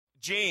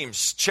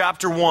James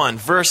chapter 1,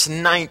 verse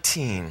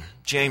 19.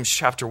 James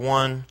chapter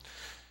 1,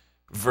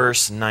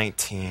 verse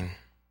 19.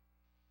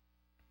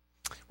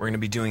 We're going to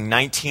be doing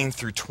 19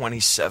 through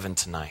 27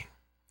 tonight.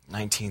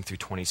 19 through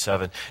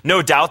 27.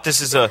 No doubt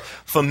this is a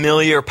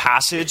familiar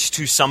passage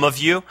to some of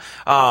you.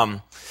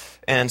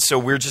 And so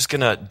we're just going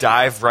to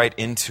dive right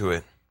into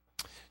it.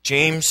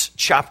 James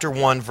chapter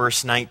 1,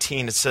 verse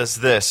 19, it says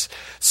this: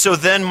 "So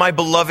then, my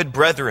beloved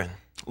brethren,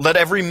 let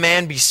every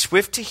man be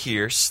swift to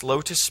hear,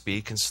 slow to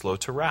speak, and slow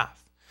to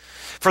wrath.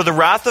 For the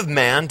wrath of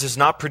man does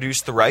not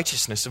produce the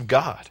righteousness of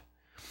God.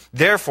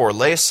 Therefore,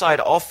 lay aside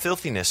all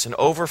filthiness and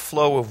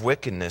overflow of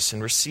wickedness,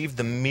 and receive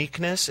the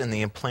meekness and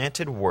the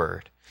implanted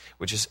word,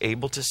 which is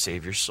able to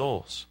save your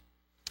souls.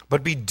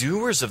 But be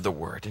doers of the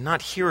word, and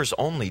not hearers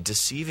only,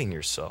 deceiving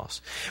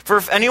yourselves. For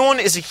if anyone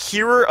is a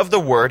hearer of the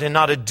word and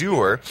not a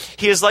doer,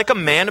 he is like a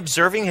man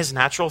observing his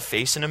natural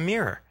face in a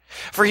mirror.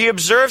 For he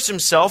observes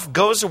himself,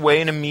 goes away,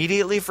 and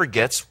immediately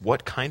forgets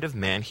what kind of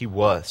man he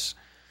was.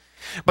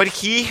 But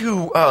he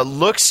who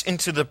looks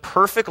into the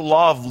perfect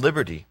law of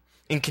liberty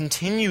and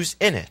continues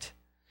in it,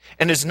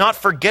 and is not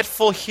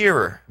forgetful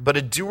hearer, but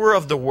a doer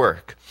of the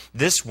work,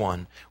 this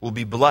one will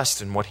be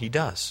blessed in what he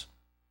does.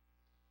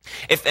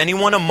 If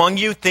anyone among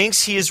you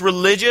thinks he is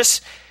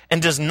religious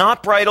and does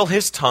not bridle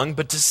his tongue,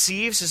 but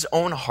deceives his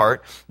own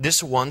heart,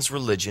 this one's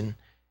religion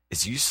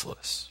is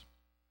useless.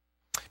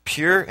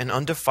 Pure and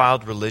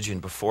undefiled religion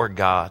before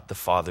God the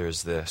Father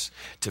is this: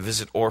 to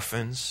visit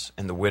orphans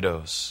and the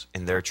widows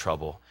in their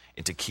trouble,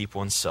 and to keep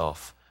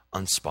oneself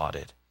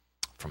unspotted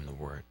from the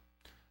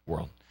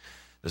world."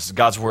 This is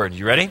God's word.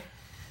 You ready?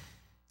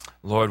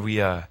 Lord,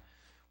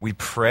 we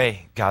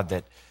pray, God,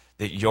 that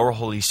your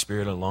Holy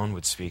Spirit alone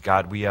would speak.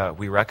 God, we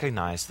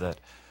recognize that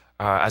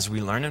as we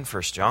learn in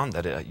 1 John,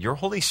 that your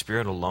Holy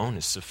Spirit alone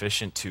is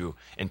sufficient to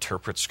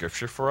interpret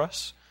Scripture for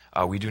us.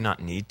 We do not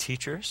need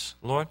teachers,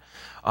 Lord.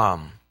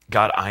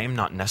 God, I am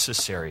not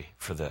necessary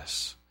for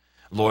this,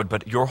 Lord,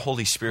 but your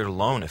Holy Spirit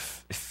alone,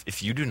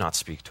 if you do not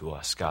speak to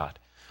us, God,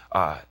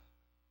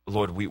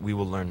 Lord, we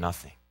will learn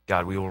nothing.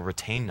 God, we will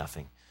retain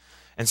nothing.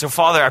 And so,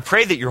 Father, I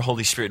pray that your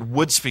Holy Spirit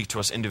would speak to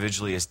us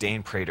individually, as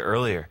Dane prayed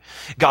earlier.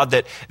 God,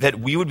 that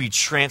we would be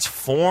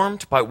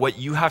transformed by what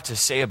you have to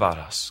say about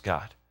us,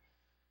 God.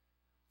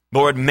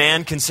 Lord,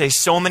 man can say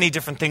so many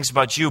different things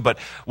about you, but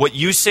what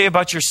you say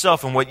about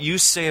yourself and what you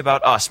say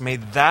about us, may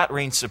that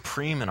reign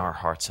supreme in our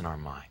hearts and our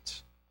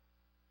minds.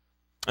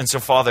 And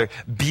so, Father,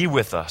 be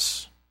with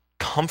us,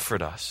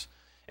 comfort us,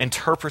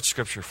 interpret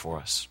Scripture for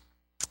us.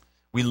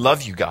 We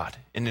love you, God,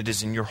 and it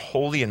is in your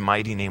holy and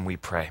mighty name we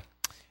pray.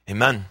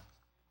 Amen.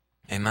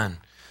 Amen.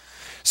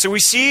 So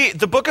we see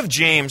the book of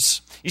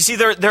James. You see,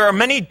 there are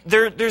many.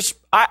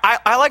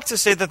 I like to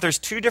say that there's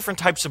two different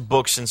types of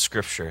books in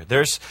Scripture.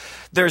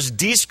 There's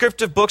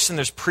descriptive books and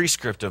there's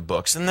prescriptive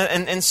books,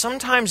 and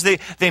sometimes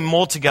they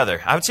mold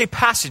together. I would say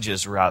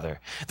passages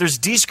rather. There's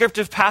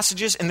descriptive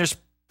passages and there's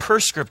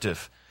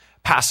prescriptive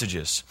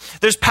passages.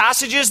 There's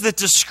passages that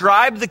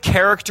describe the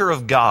character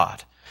of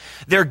God.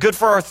 They're good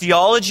for our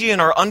theology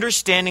and our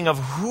understanding of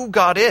who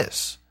God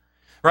is.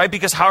 Right?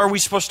 Because how are we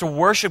supposed to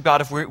worship God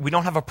if we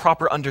don't have a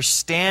proper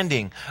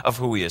understanding of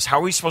who he is? How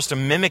are we supposed to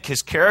mimic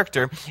his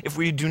character if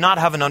we do not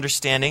have an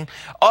understanding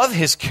of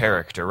his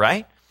character,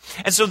 right?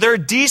 And so there are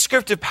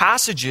descriptive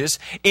passages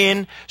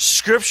in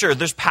Scripture.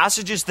 There's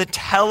passages that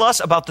tell us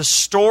about the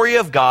story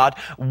of God,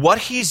 what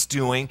he's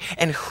doing,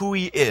 and who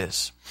he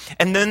is.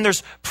 And then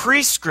there's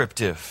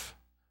prescriptive,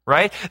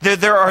 right?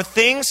 There are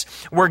things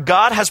where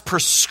God has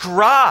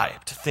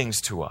prescribed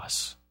things to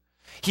us.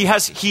 He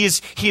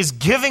is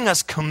giving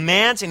us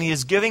commands, and he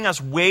is giving us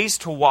ways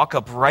to walk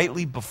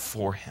uprightly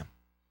before him.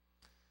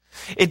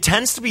 It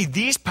tends to be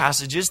these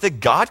passages that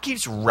God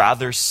keeps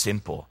rather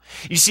simple.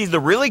 You see, the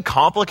really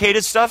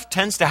complicated stuff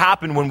tends to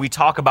happen when we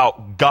talk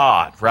about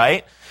God,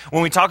 right?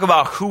 When we talk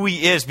about who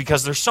he is,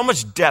 because there's so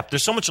much depth,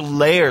 there's so much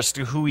layers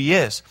to who he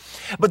is.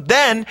 But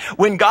then,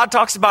 when God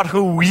talks about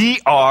who we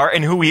are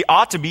and who we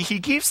ought to be,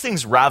 he keeps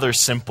things rather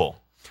simple.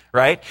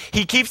 Right?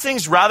 He keeps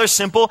things rather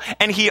simple,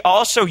 and he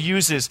also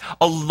uses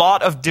a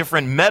lot of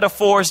different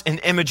metaphors and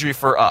imagery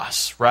for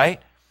us,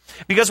 right?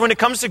 Because when it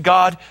comes to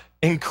God,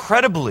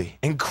 incredibly,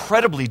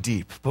 incredibly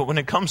deep. But when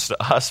it comes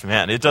to us,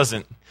 man, it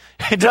doesn't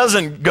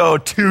go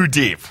too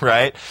deep,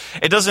 right?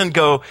 It doesn't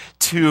go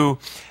too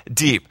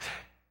deep.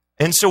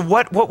 And so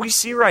what we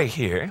see right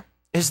here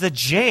is that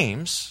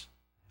James,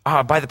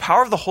 by the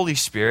power of the Holy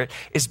Spirit,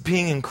 is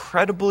being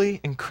incredibly,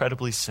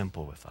 incredibly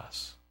simple with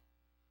us.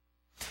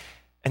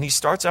 And he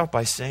starts out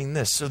by saying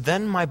this: "So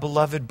then, my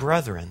beloved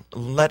brethren,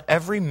 let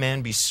every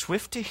man be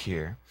swift to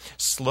hear,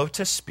 slow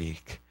to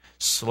speak,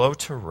 slow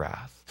to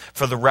wrath.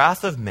 For the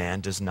wrath of man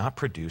does not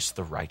produce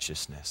the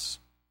righteousness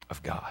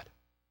of God."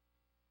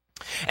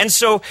 And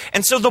so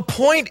the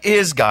point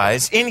is,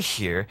 guys, in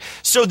here,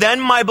 so then,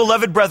 my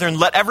beloved brethren,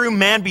 let every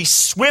man be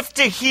swift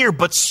to hear,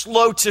 but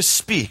slow to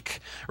speak,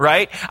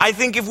 right? I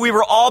think if we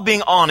were all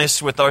being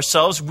honest with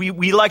ourselves,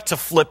 we like to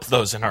flip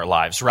those in our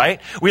lives,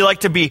 right? We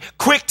like to be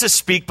quick to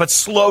speak, but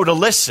slow to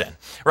listen,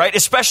 right?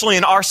 Especially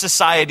in our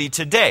society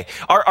today.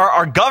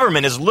 Our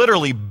government is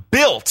literally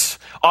built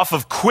off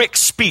of quick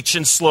speech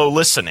and slow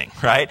listening,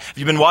 right? Have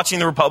you been watching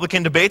the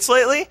Republican debates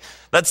lately?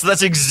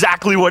 That's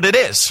exactly what it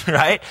is,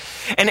 right?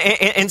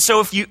 And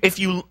so if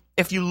you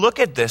look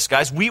at this,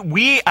 guys,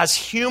 we as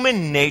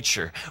human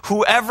nature,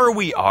 whoever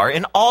we are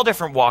in all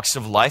different walks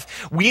of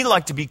life, we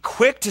like to be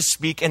quick to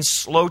speak and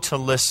slow to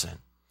listen.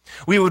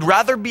 We would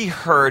rather be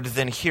heard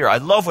than hear. I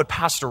love what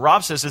Pastor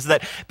Rob says, is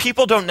that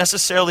people don't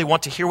necessarily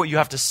want to hear what you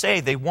have to say.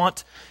 They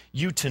want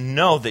you to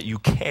know that you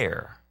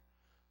care,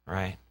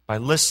 right? By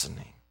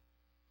listening.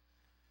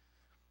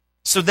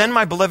 So then,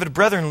 my beloved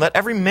brethren, let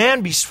every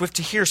man be swift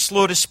to hear,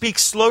 slow to speak,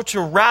 slow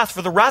to wrath,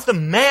 for the wrath of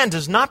man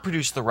does not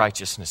produce the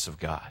righteousness of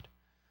God.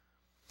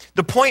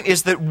 The point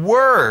is that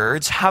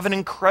words have an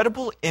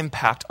incredible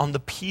impact on the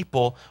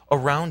people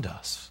around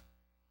us.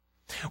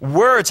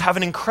 Words have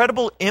an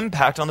incredible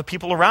impact on the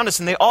people around us,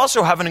 and they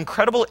also have an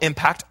incredible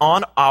impact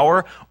on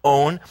our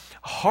own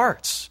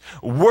hearts.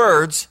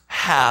 Words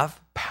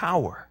have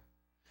power.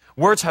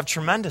 Words have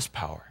tremendous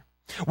power.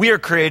 We are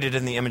created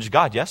in the image of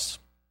God, yes?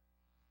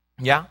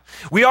 Yeah?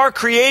 We are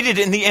created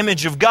in the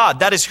image of God.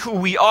 That is who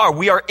we are.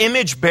 We are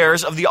image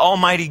bearers of the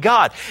Almighty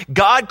God.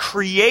 God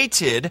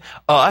created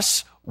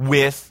us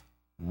with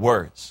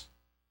words.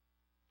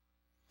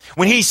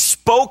 When he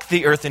spoke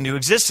the earth into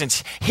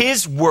existence,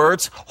 his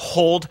words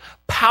hold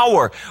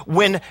power.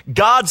 When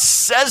God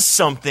says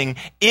something,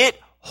 it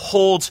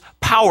holds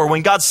power.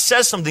 When God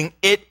says something,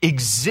 it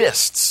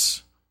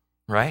exists,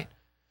 right?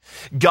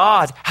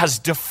 God has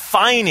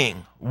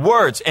defining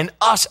words, and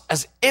us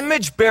as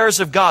image bearers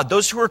of God,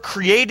 those who are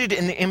created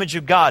in the image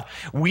of God,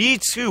 we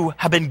too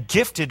have been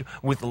gifted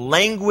with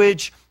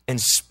language and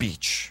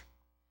speech.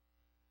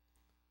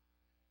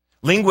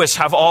 Linguists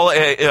have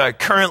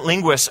current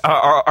linguists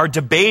are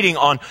debating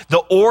on the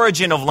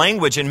origin of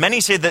language, and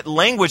many say that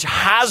language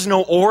has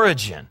no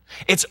origin.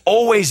 It's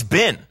always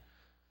been.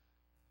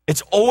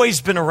 It's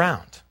always been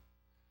around.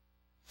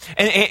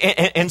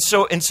 And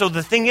so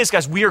the thing is,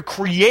 guys, we are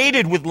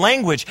created with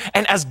language,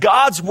 and as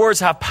God's words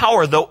have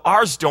power, though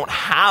ours don't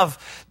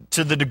have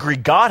to the degree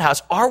God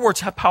has, our words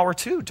have power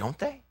too, don't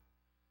they?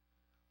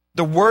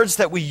 The words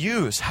that we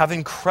use have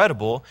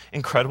incredible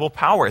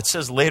power. It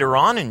says later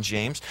on in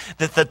James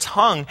that the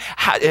tongue,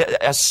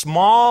 as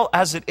small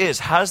as it is,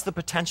 has the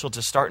potential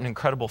to start an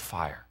incredible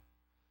fire.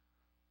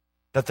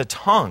 That the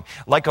tongue,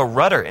 like a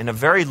rudder in a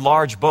very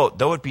large boat,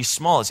 though it be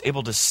small, is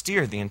able to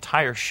steer the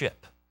entire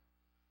ship.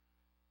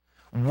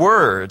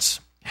 Words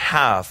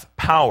have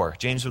power.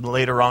 James would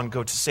later on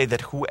go to say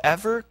that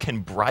whoever can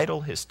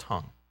bridle his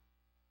tongue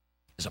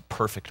is a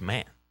perfect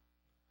man.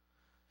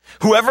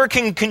 Whoever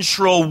can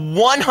control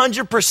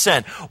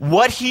 100%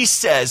 what he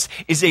says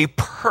is a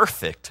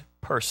perfect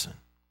person.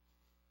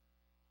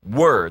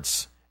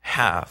 Words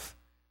have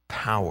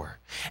power,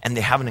 and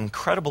they have an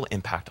incredible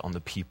impact on the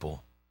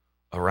people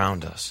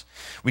around us.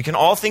 We can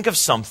all think of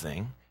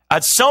something.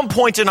 At some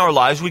point in our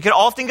lives, we can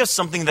all think of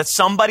something that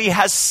somebody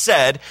has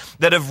said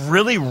that have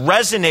really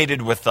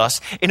resonated with us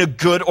in a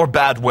good or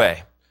bad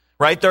way,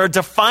 right? There are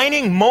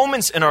defining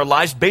moments in our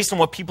lives based on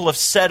what people have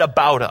said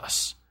about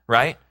us,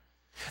 right?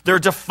 There are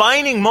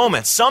defining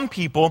moments. Some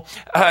people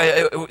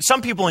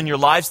in your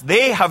lives,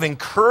 they have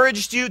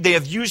encouraged you. They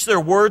have used their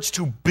words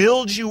to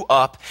build you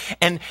up.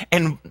 And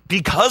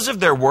because of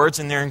their words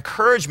and their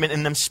encouragement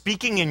and them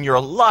speaking in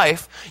your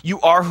life, you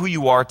are who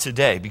you are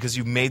today because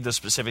you've made those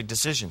specific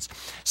decisions.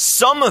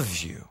 Some of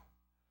you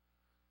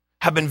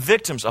have been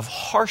victims of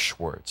harsh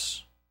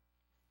words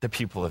that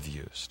people have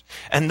used.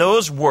 And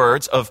those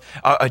words of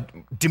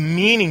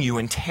demeaning you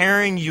and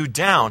tearing you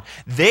down,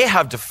 they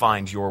have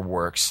defined your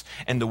works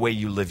and the way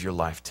you live your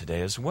life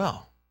today as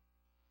well.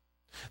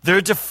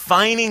 They're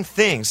defining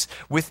things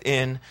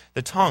within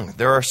the tongue.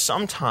 There are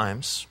some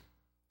times,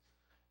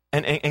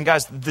 and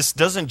guys, this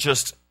isn't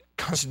just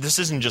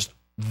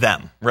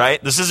them,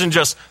 right? This isn't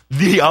just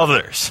the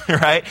others,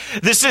 right?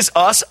 This is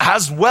us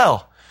as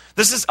well.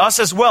 This is us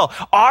as well.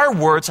 Our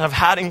words have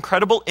had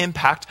incredible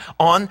impact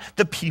on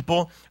the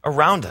people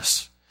around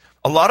us.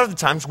 A lot of the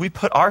times we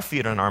put our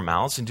feet in our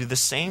mouths and do the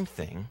same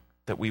thing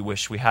that we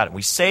wish we hadn't.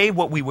 We say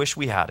what we wish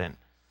we hadn't,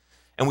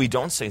 and we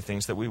don't say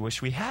things that we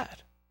wish we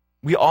had.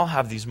 We all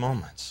have these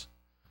moments.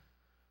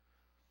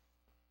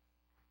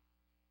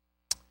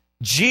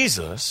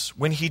 Jesus,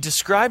 when he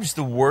describes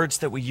the words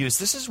that we use,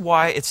 this is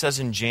why it says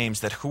in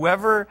James that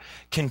whoever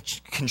can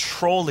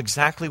control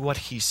exactly what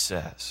he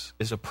says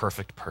is a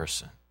perfect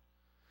person.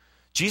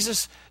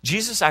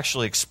 Jesus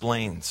actually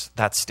explains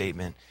that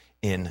statement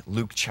in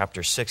Luke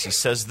chapter 6. He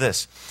says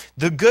this,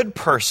 "The good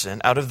person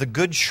out of the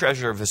good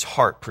treasure of his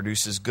heart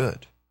produces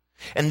good,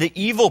 and the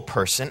evil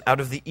person out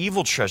of the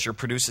evil treasure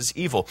produces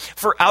evil.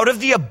 For out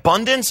of the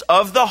abundance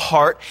of the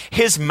heart,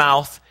 his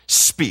mouth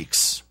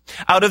speaks."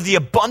 Out of the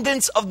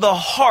abundance of the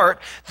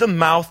heart, the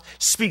mouth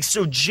speaks.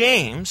 So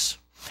James,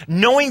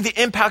 knowing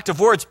the impact of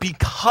words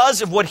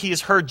because of what he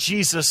has heard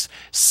Jesus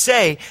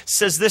say,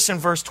 says this in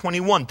verse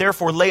 21,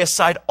 therefore lay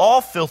aside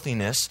all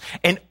filthiness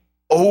and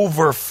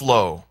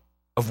overflow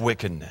of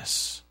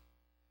wickedness.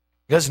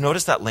 You guys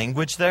notice that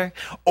language there?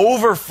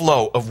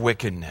 Overflow of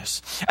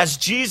wickedness. As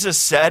Jesus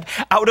said,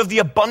 out of the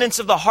abundance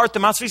of the heart, the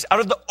mouth speaks. Out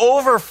of the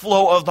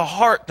overflow of the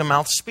heart, the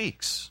mouth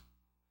speaks.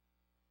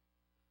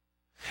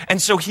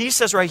 And so he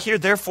says right here,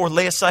 therefore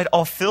lay aside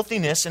all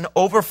filthiness and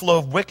overflow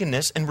of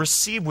wickedness and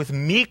receive with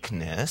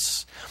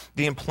meekness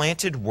the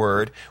implanted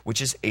word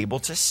which is able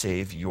to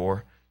save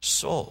your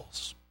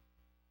souls.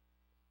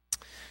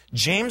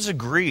 James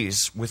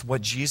agrees with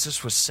what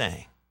Jesus was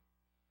saying.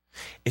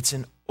 It's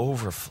an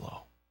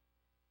overflow.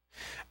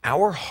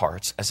 Our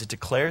hearts, as it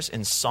declares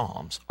in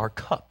Psalms, are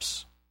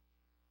cups.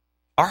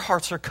 Our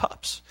hearts are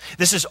cups.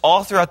 This is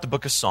all throughout the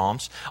book of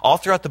Psalms, all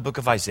throughout the book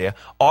of Isaiah.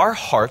 Our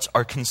hearts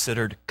are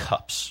considered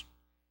cups.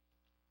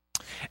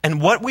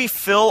 And what we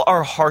fill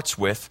our hearts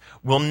with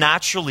will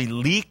naturally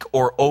leak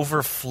or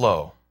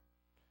overflow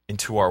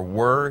into our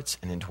words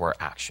and into our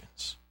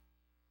actions.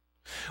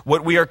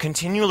 What we are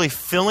continually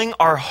filling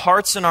our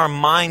hearts and our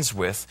minds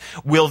with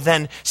will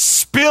then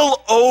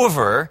spill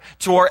over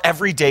to our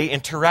everyday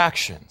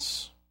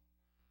interactions.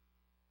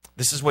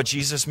 This is what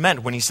Jesus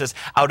meant when he says,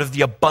 out of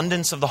the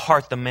abundance of the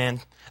heart, the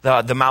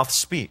mouth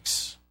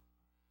speaks.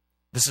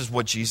 This is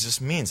what Jesus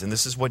means. And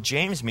this is what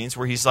James means,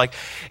 where he's like,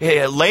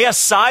 hey, lay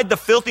aside the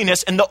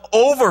filthiness and the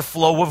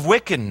overflow of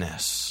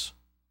wickedness.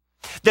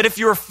 That if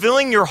you're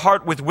filling your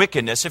heart with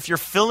wickedness, if you're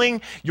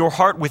filling your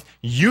heart with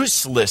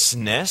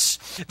uselessness,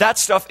 that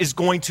stuff is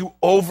going to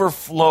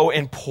overflow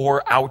and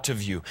pour out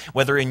of you,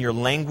 whether in your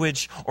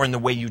language or in the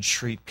way you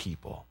treat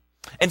people.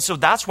 And so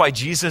that's why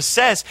Jesus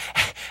says,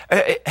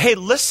 hey,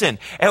 listen,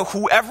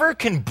 whoever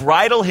can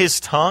bridle his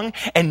tongue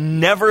and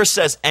never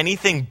says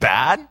anything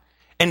bad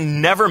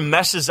and never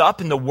messes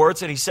up in the words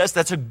that he says,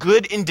 that's a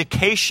good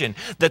indication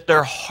that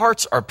their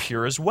hearts are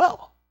pure as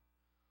well.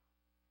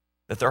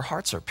 That their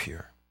hearts are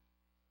pure.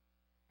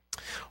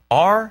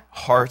 Our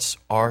hearts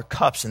are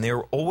cups, and they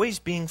are always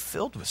being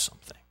filled with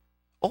something.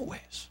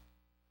 Always.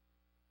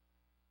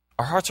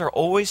 Our hearts are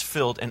always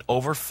filled and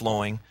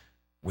overflowing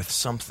with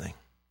something.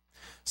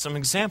 Some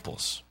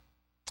examples.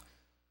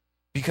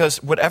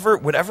 Because whatever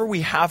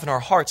we have in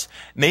our hearts,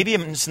 maybe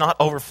it's not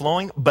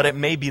overflowing, but it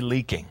may be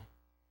leaking.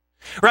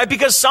 Right?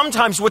 Because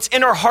sometimes what's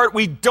in our heart,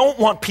 we don't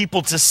want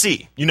people to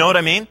see. You know what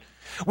I mean?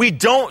 We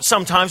don't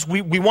sometimes,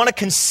 we want to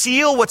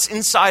conceal what's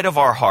inside of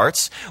our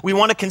hearts. We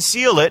want to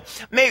conceal it.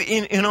 Maybe,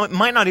 it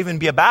might not even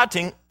be a bad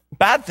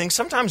thing.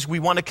 Sometimes we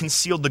want to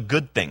conceal the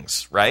good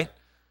things, right?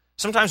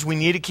 Sometimes we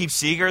need to keep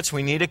secrets.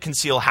 We need to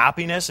conceal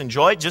happiness and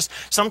joy. Just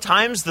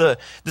sometimes the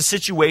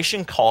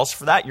situation calls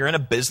for that. You're in a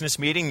business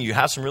meeting. You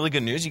have some really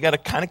good news. You got to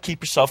kind of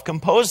keep yourself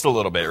composed a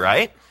little bit,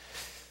 right?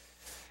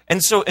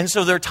 And so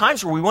there are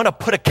times where we want to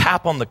put a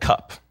cap on the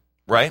cup,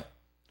 right?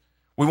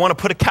 We want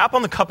to put a cap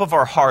on the cup of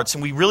our hearts,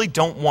 and we really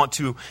don't want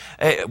to,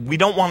 we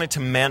don't want it to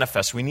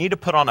manifest. We need to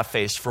put on a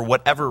face for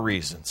whatever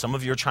reason. Some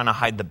of you are trying to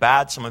hide the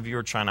bad. Some of you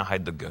are trying to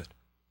hide the good.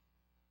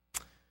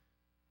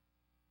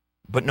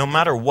 But no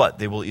matter what,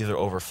 they will either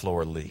overflow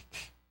or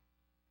leak.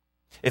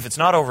 If it's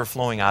not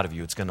overflowing out of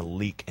you, it's going to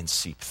leak and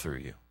seep through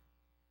you.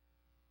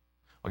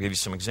 I'll give you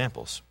some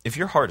examples. If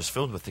your heart is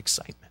filled with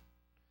excitement,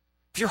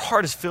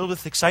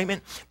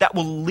 that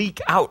will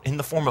leak out in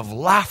the form of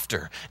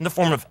laughter, in the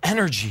form of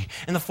energy,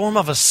 in the form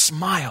of a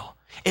smile.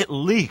 It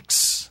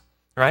leaks,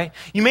 right?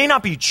 You may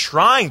not be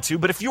trying to,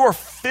 but if you are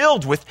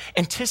filled with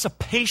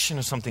anticipation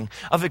of something,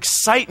 of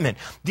excitement,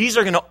 these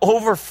are going to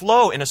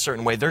overflow in a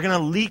certain way. They're going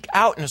to leak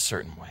out in a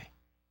certain way.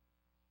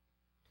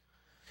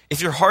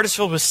 If your heart is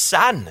filled with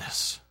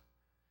sadness,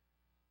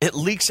 it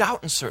leaks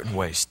out in certain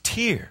ways.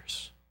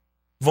 Tears,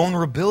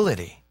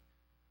 vulnerability,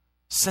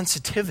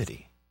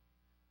 sensitivity.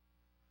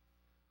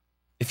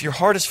 If your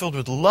heart is filled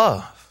with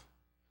love,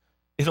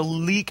 it'll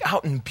leak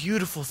out in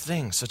beautiful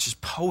things such as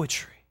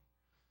poetry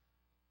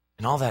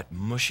and all that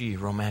mushy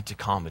romantic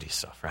comedy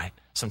stuff, right?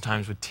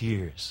 Sometimes with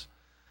tears.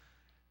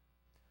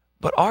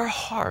 But our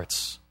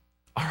hearts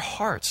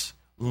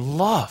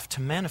love to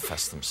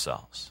manifest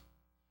themselves.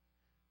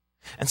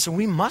 And so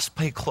we must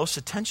pay close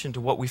attention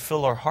to what we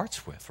fill our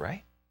hearts with,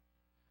 right?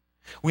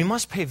 We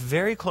must pay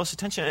very close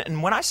attention.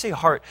 And when I say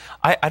heart,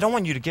 I don't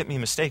want you to get me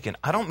mistaken.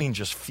 I don't mean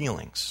just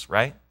feelings,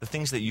 right? The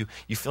things that you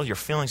feel, your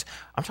feelings.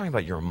 I'm talking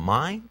about your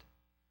mind,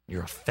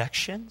 your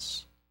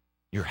affections,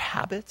 your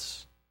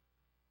habits,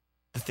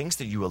 the things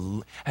that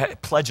you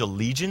pledge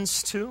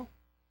allegiance to.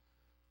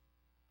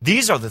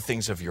 These are the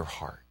things of your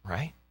heart,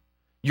 right?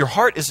 Your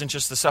heart isn't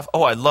just the stuff,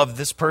 oh, I love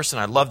this person,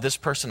 I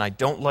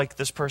don't like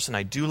this person,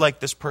 I do like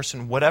this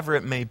person, whatever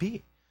it may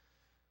be.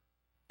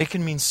 It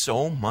can mean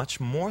so much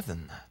more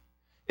than that.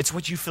 It's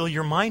what you fill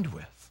your mind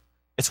with.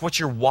 It's what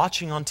you're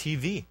watching on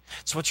TV.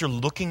 It's what you're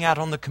looking at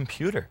on the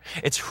computer.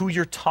 It's who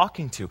you're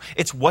talking to.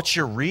 It's what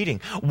you're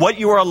reading. What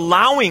you're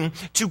allowing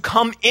to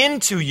come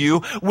into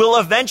you will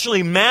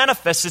eventually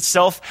manifest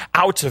itself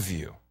out of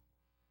you.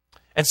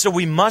 And so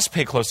we must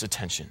pay close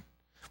attention.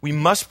 We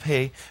must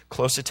pay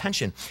close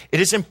attention. It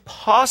is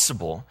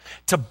impossible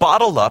to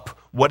bottle up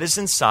what is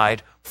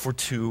inside for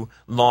too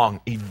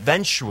long.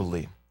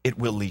 Eventually, it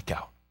will leak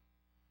out.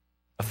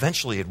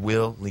 Eventually, it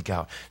will leak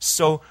out.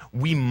 So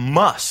we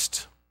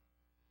must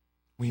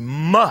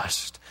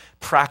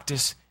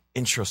practice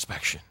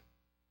introspection.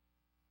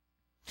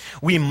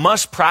 We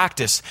must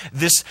practice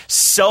this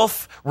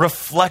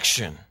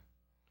self-reflection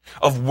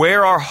of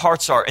where our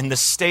hearts are and the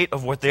state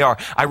of what they are.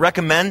 I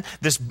recommend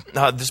this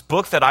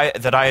book that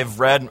I have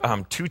read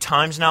 2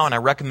 times now, and I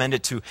recommend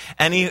it to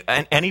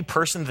any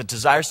person that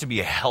desires to be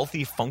a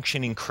healthy,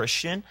 functioning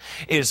Christian.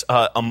 Is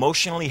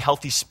Emotionally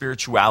Healthy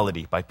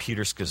Spirituality by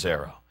Peter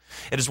Scazzero.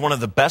 It is one of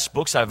the best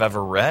books I've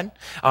ever read.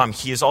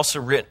 He has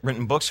also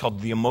written books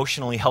called The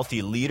Emotionally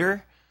Healthy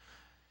Leader.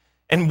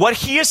 And what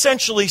he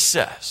essentially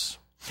says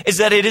is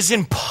that it is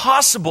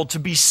impossible to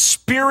be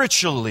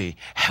spiritually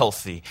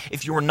healthy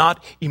if you are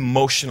not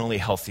emotionally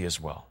healthy as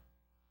well.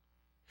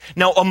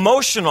 Now,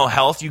 emotional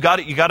health, you got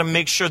to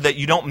make sure that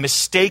you don't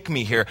mistake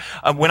me here.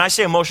 When I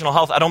say emotional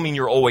health, I don't mean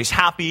you're always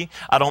happy.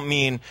 I don't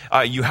mean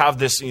you have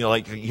this,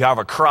 like you have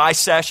a cry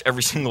sesh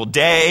every single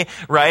day,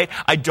 right?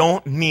 I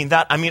don't mean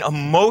that. I mean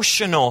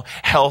emotional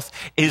health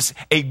is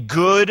a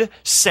good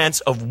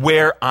sense of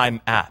where I'm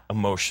at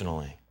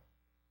emotionally.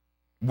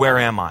 Where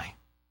am I?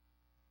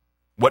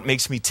 What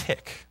makes me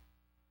tick?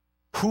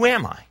 Who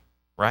am I,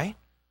 right?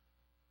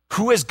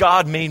 Who has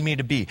God made me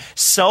to be?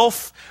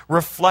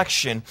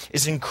 Self-reflection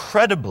is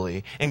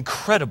incredibly,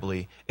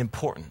 incredibly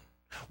important.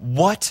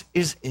 What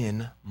is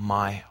in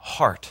my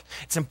heart?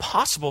 It's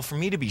impossible for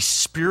me to be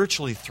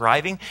spiritually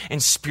thriving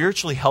and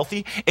spiritually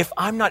healthy if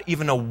I'm not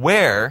even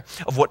aware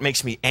of what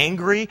makes me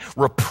angry,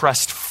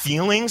 repressed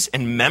feelings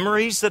and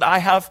memories that I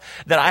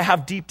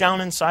have deep down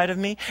inside of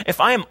me. If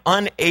I'm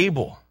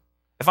unable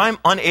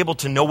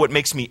to know what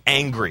makes me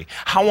angry,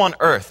 how on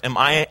earth am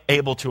I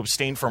able to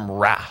abstain from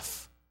wrath?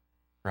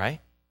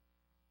 Right?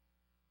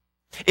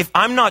 If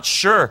I'm not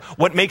sure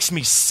what makes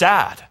me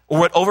sad or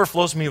what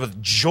overflows me with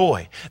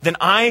joy, then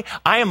I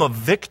am a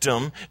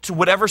victim to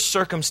whatever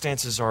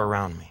circumstances are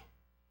around me.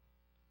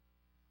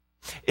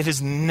 It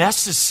is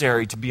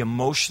necessary to be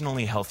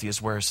emotionally healthy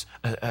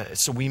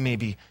so we may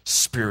be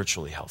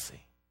spiritually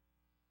healthy.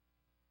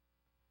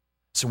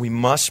 So we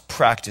must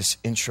practice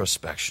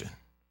introspection.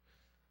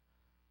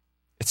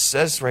 It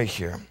says right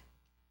here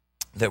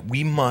that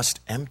we must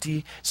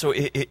empty. So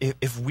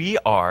if we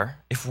are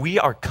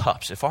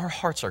cups, if our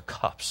hearts are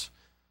cups,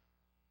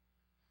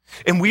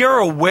 and we are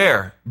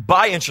aware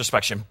by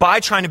introspection, by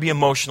trying to be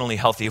emotionally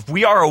healthy, if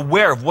we are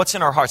aware of what's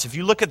in our hearts, if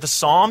you look at the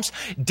Psalms,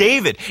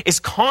 David is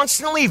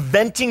constantly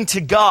venting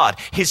to God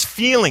his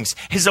feelings,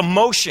 his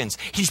emotions.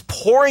 He's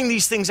pouring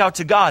these things out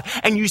to God.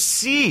 And you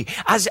see,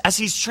 as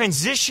he's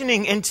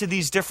transitioning into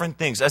these different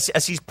things,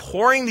 as he's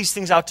pouring these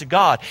things out to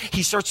God,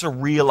 he starts to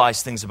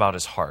realize things about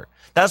his heart.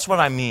 That's what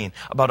I mean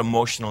about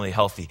emotionally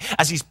healthy.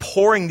 As he's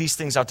pouring these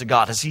things out to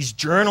God, as he's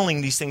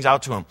journaling these things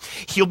out to him,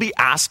 he'll be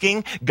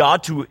asking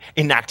God to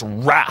enact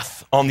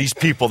wrath on these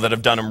people that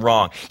have done him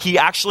wrong. He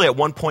actually at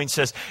one point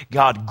says,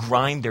 God,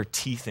 grind their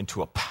teeth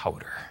into a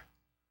powder.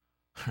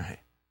 Right?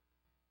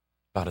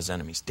 About his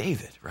enemies.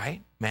 David,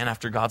 right? Man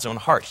after God's own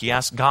heart. He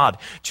asked God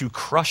to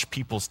crush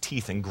people's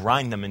teeth and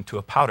grind them into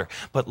a powder.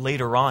 But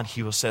later on,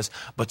 he will says,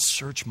 but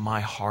search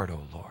my heart,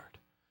 O Lord,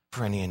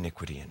 for any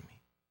iniquity in me.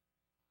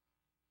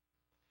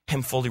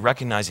 Him fully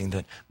recognizing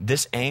that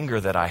this anger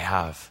that I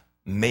have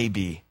may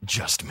be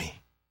just me.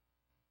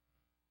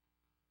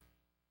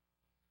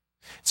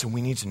 So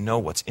we need to know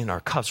what's in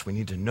our cups. We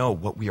need to know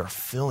what we are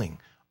filling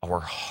our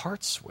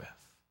hearts with.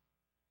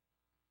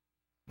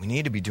 We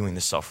need to be doing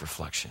this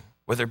self-reflection,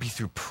 whether it be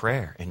through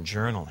prayer and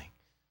journaling,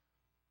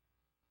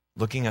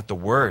 looking at the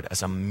Word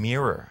as a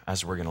mirror,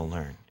 as we're going to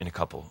learn in a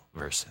couple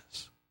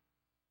verses.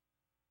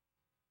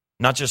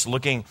 Not just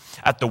looking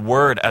at the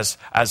Word as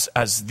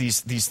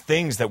these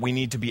things that we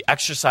need to be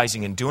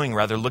exercising and doing,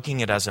 rather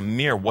looking at it as a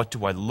mirror. What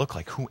do I look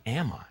like? Who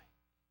am I?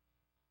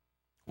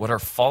 What are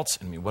faults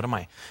in me? What am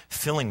I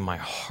filling my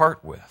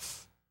heart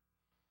with?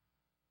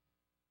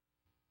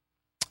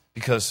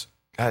 Because,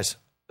 guys,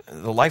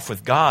 the life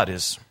with God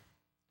is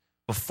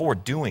before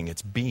doing,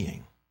 it's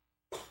being.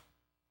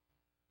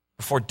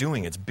 Before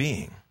doing, it's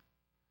being.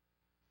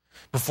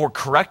 Before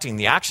correcting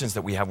the actions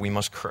that we have, we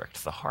must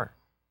correct the heart.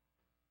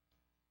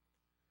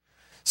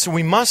 So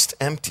we must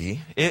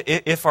empty,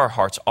 if our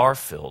hearts are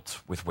filled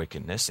with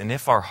wickedness, and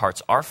if our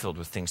hearts are filled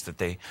with things that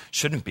they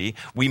shouldn't be,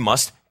 we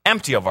must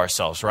empty of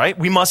ourselves, right?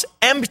 We must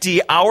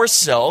empty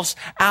ourselves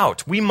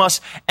out. We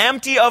must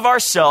empty of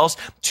ourselves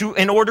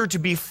in order to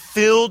be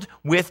filled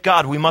with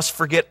God. We must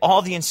forget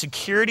all the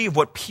insecurity of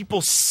what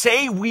people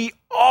say we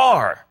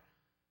are.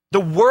 The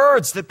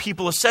words that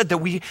people have said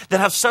that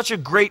have such a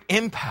great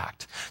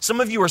impact. Some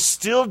of you are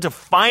still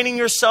defining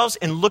yourselves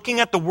and looking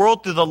at the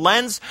world through the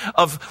lens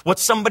of what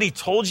somebody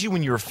told you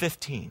when you were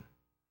 15.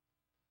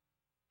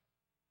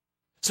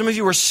 Some of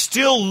you are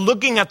still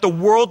looking at the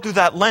world through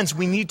that lens.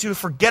 We need to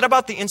forget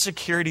about the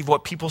insecurity of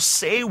what people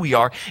say we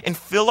are and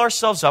fill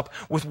ourselves up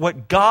with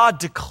what God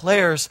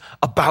declares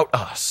about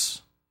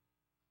us.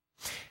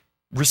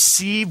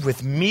 Receive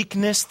with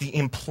meekness the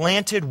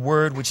implanted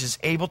word which is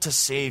able to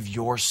save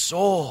your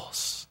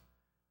souls.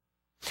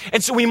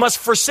 And so we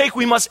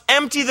must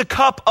empty the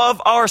cup of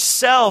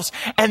ourselves,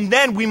 and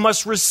then we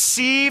must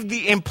receive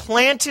the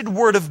implanted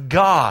word of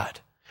God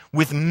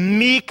with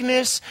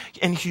meekness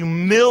and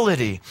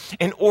humility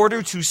in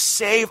order to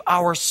save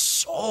our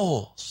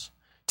souls,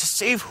 to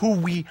save who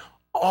we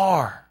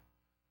are.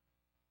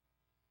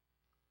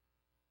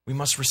 We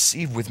must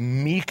receive with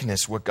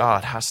meekness what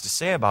God has to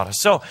say about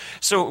us.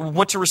 So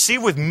what to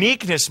receive with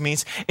meekness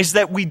means is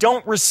that we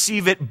don't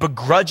receive it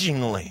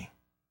begrudgingly.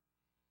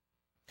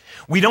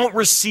 We don't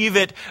receive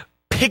it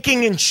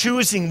picking and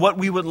choosing what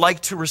we would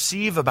like to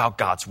receive about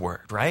God's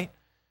word, right?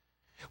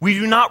 We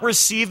do not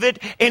receive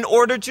it in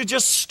order to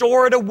just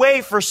store it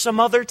away for some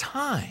other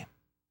time.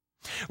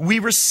 We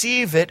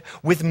receive it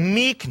with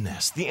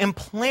meekness, the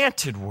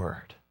implanted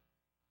word,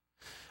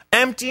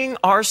 emptying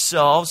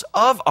ourselves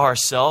of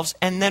ourselves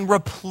and then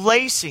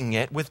replacing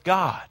it with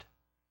God.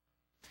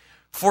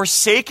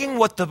 Forsaking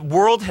what the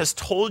world has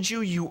told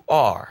you you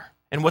are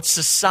and what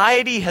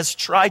society has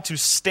tried to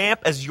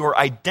stamp as your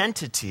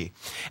identity,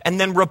 and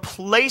then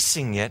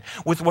replacing it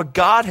with what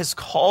God has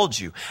called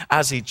you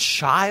as a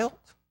child,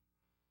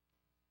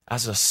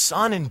 as a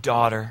son and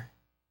daughter,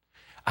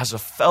 as a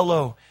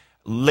fellow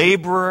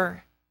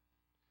laborer,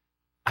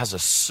 as a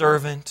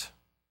servant,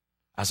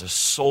 as a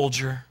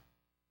soldier.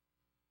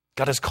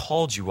 God has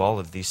called you all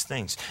of these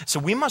things. So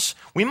we must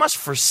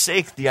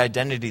forsake the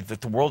identity that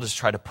the world has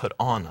tried to put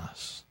on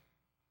us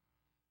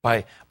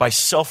by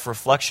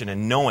self-reflection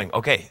and knowing,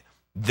 okay,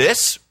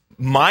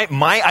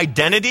 my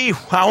identity,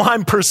 how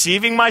I'm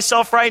perceiving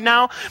myself right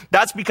now,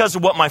 that's because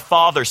of what my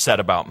father said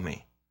about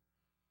me.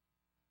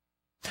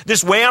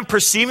 This way I'm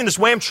perceiving, this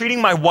way I'm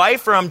treating my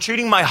wife, or I'm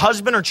treating my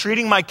husband, or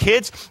treating my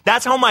kids,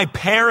 that's how my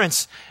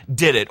parents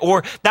did it.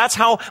 Or that's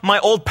how my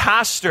old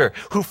pastor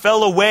who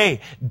fell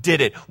away did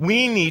it.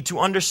 We need to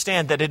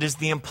understand that it is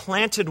the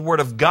implanted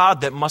word of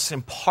God that must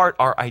impart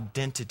our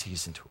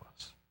identities into us.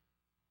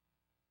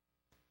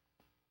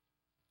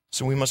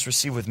 So we must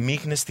receive with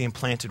meekness the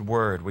implanted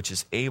word, which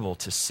is able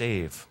to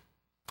save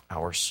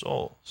our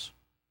souls.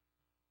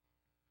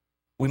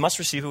 We must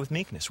receive it with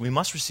meekness. We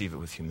must receive it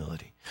with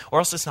humility, or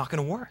else it's not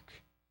going to work.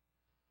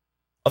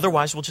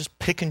 Otherwise, we'll just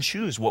pick and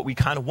choose what we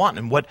kind of want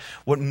and what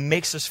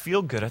makes us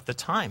feel good at the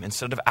time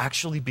instead of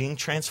actually being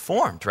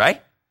transformed,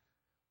 right?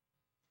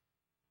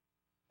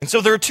 And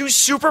so there are two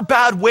super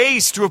bad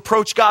ways to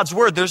approach God's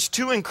word. There's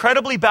two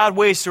incredibly bad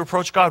ways to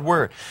approach God's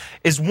word.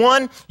 Is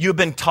one, you've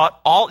been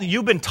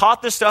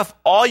taught this stuff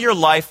all your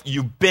life.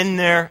 You've been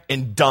there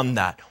and done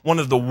that. One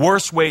of the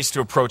worst ways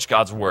to approach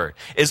God's word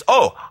is,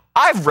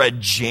 I've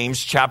read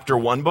James chapter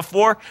 1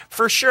 before.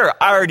 For sure,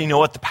 I already know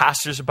what the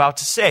pastor's about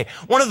to say.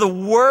 One of the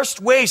worst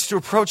ways to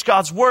approach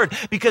God's word,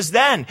 because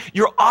then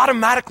you're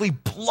automatically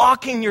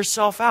blocking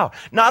yourself out.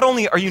 Not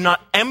only are you not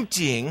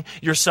emptying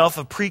yourself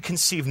of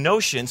preconceived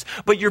notions,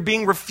 but you're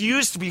being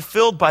refused to be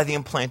filled by the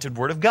implanted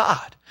word of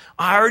God.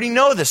 I already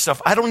know this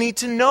stuff. I don't need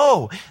to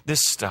know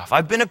this stuff.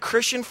 I've been a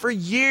Christian for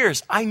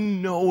years. I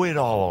know it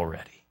all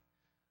already.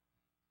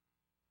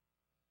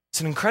 It's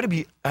an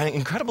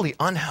incredibly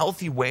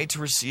unhealthy way to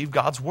receive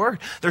God's word.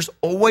 There's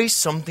always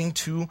something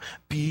to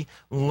be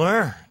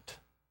learned.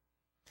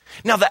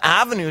 Now, the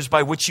avenues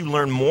by which you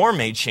learn more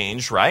may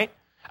change, right?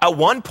 At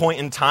one point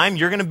in time,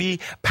 you're going to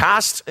be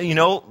past,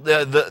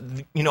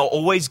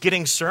 always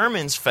getting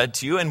sermons fed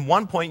to you. And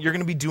one point, you're going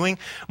to be doing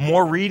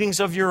more readings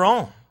of your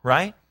own,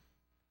 right?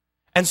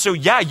 And so,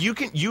 yeah, you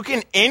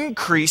can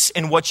increase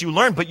in what you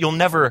learn, but you'll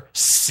never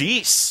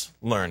cease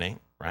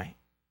learning, right?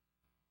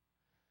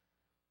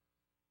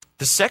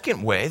 The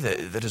second way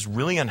that is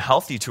really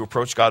unhealthy to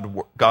approach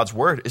God's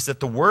word is that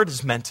the word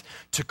is meant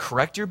to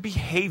correct your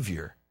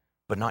behavior,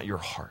 but not your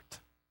heart.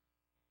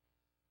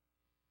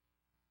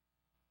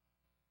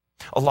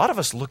 A lot of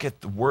us look at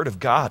the word of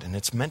God and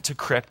it's meant to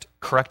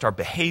correct our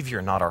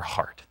behavior, not our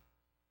heart.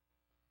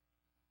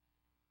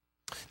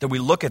 That we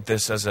look at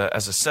this as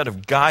a set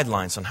of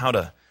guidelines on how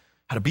to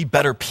be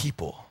better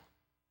people.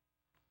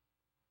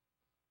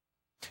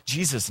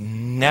 Jesus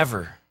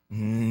never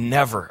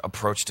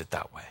approached it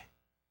that way.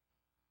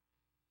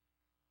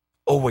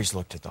 Always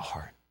looked at the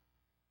heart.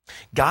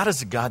 God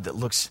is a God that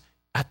looks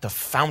at the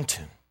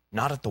fountain,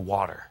 not at the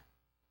water.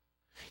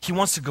 He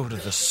wants to go to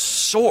the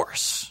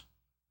source,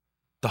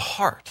 the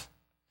heart.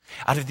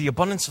 Out of the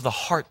abundance of the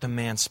heart, the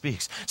man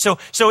speaks. So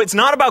it's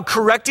not about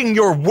correcting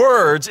your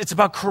words, it's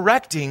about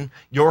correcting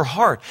your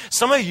heart.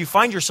 Some of you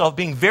find yourself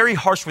being very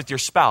harsh with your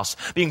spouse,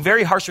 being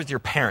very harsh with your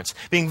parents,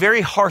 being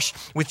very harsh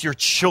with your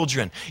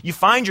children. You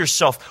find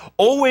yourself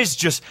always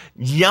just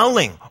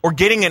yelling or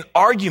getting in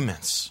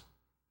arguments.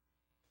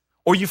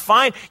 Or you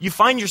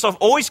find yourself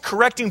always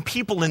correcting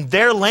people in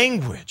their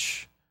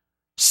language.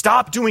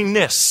 Stop doing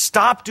this,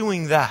 stop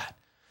doing that.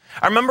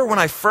 I remember when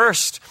I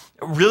first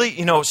really,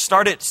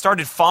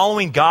 started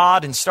following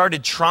God and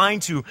started trying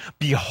to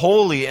be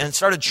holy and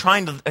started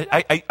trying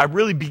to, I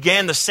really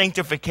began the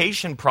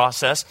sanctification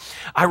process.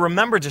 I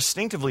remember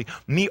distinctively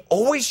me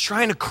always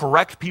trying to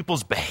correct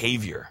people's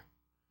behavior.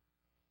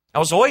 I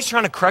was always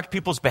trying to correct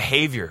people's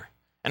behavior.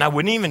 And I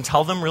wouldn't even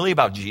tell them really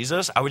about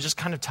Jesus. I would just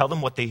kind of tell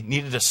them what they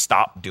needed to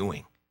stop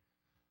doing,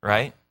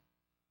 right?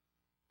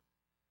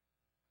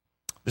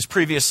 This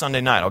previous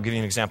Sunday night, I'll give you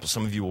an example.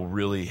 Some of you will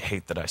really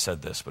hate that I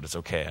said this, but it's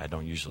okay. I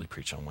don't usually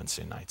preach on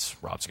Wednesday nights.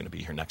 Rob's going to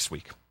be here next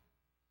week.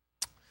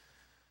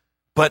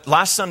 But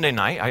last Sunday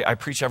night, I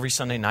preach every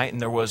Sunday night,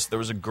 and there was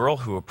a girl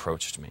who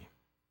approached me.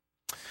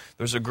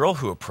 There was a girl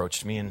who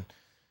approached me, and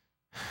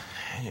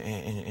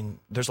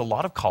there's a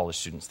lot of college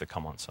students that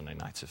come on Sunday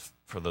nights.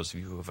 For those of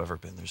you who have ever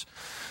been, there's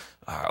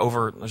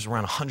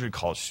around 100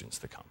 college students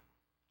that come.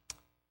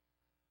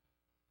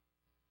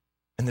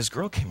 And this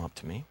girl came up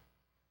to me.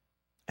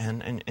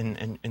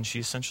 And she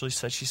essentially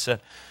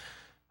said,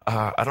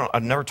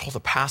 I've never told the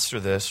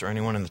pastor this or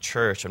anyone in the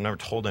church. I've never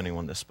told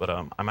anyone this, but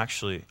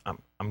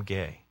I'm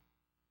gay.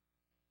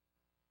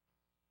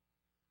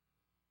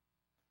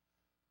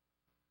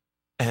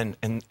 And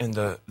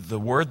the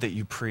word that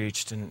you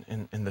preached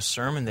and the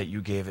sermon that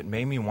you gave, it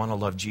made me want to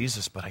love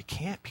Jesus, but I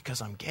can't because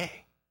I'm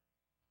gay.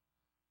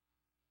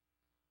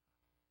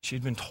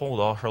 She'd been told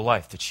all her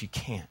life that she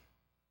can't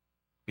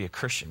be a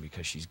Christian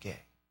because she's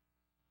gay.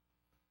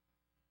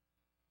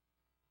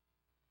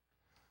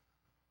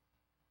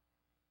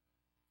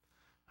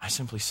 I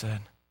simply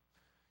said,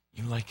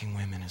 you liking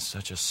women is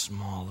such a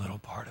small little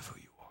part of who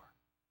you are.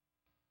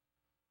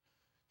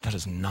 That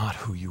is not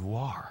who you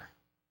are.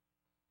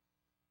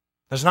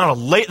 That's not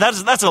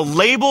that's a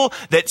label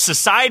that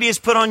society has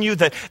put on you,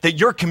 that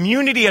your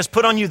community has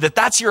put on you,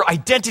 that's your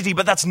identity,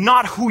 but that's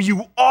not who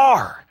you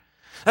are.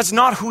 That's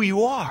not who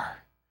you are.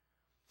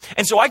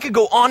 And so I could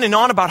go on and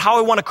on about how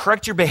I want to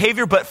correct your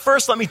behavior, but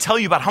first let me tell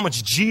you about how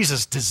much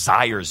Jesus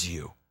desires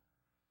you.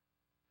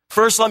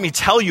 First, let me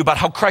tell you about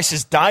how Christ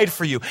has died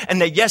for you, and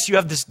that yes, you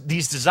have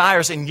these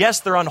desires, and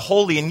yes, they're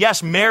unholy, and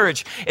yes,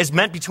 marriage is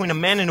meant between a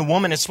man and a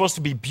woman. It's supposed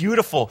to be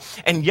beautiful.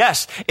 And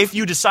yes, if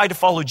you decide to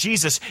follow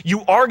Jesus,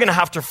 you are going to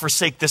have to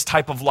forsake this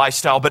type of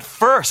lifestyle. But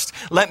first,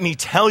 let me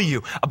tell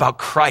you about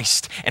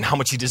Christ and how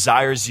much he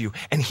desires you,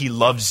 and he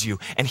loves you,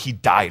 and he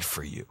died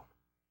for you.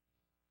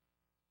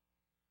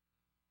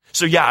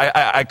 So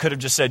yeah, I could have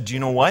just said, do you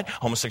know what?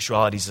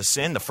 Homosexuality is a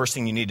sin. The first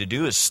thing you need to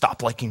do is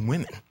stop liking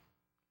women.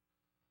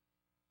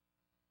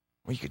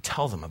 Or you could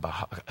tell them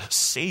about a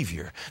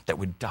Savior that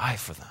would die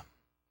for them,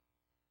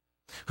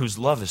 whose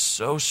love is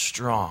so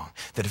strong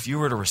that if you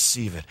were to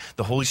receive it,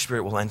 the Holy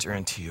Spirit will enter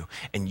into you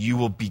and you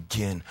will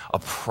begin a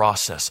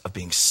process of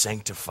being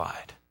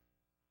sanctified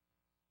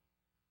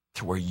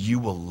to where you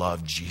will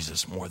love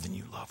Jesus more than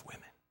you love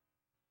women.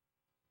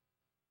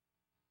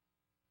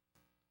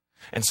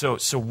 And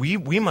so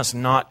we must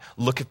not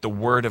look at the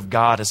Word of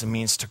God as a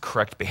means to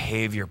correct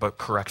behavior, but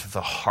correct the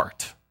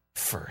heart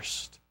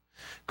first.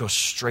 Go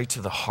straight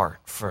to the heart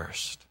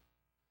first.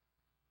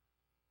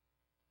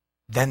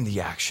 Then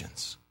the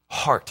actions.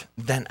 Heart,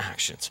 then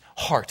actions.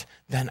 Heart,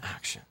 then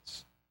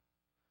actions.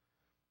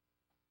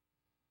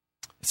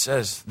 It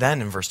says,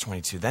 then in verse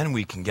 22, then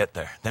we can get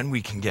there. Then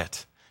we can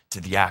get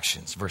to the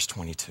actions. Verse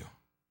 22. It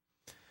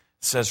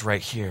says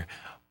right here,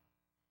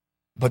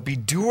 but be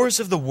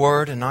doers of the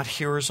word and not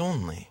hearers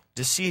only,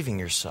 deceiving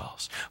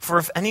yourselves. For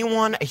if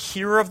anyone a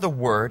hearer of the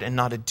word and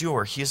not a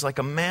doer, he is like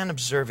a man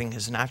observing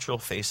his natural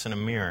face in a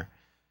mirror.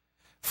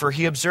 For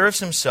he observes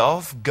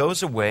himself,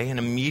 goes away, and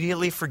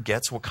immediately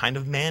forgets what kind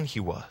of man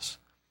he was.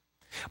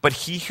 But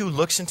he who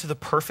looks into the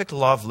perfect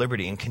law of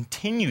liberty and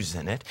continues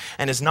in it,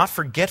 and is not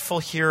forgetful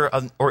hearer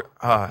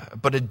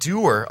but a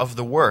doer of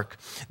the work,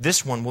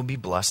 this one will be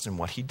blessed in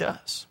what he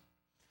does.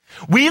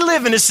 We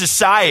live in a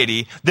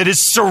society that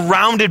is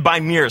surrounded by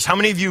mirrors. How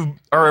many of you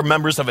are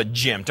members of a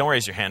gym? Don't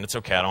raise your hand. It's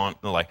okay. I don't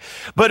want to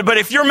But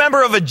if you're a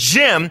member of a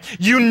gym,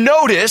 you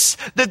notice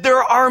that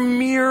there are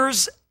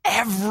mirrors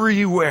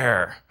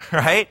everywhere,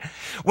 right?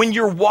 When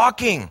you're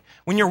walking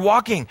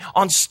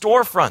on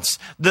storefronts,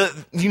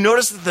 you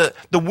notice that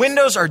the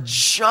windows are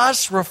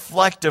just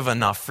reflective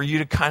enough for you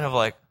to kind of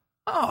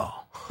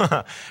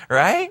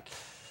right?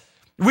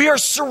 We are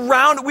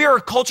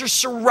a culture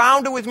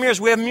surrounded with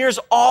mirrors. We have mirrors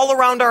all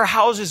around our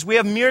houses. We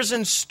have mirrors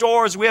in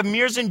stores. We have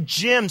mirrors in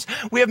gyms.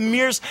 We have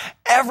mirrors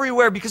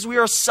everywhere because we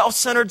are a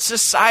self-centered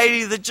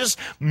society that just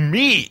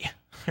me,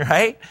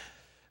 right?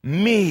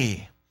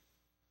 Me.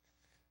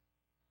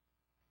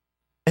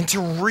 And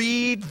to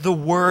read the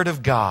Word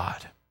of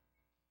God,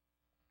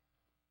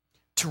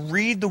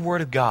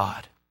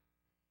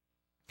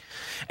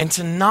 and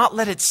to not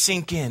let it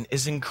sink in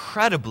is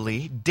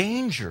incredibly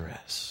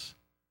dangerous.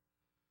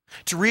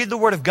 To read the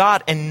Word of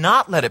God and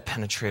not let it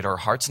penetrate our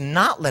hearts,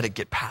 not let it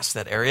get past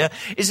that area,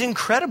 is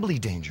incredibly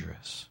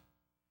dangerous.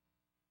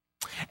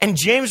 And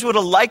James would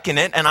have likened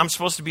it, and I'm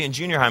supposed to be in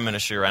junior high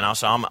ministry right now,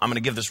 so I'm going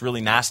to give this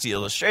really nasty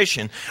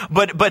illustration.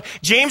 But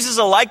James is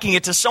likening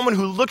it to someone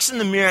who looks in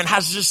the mirror and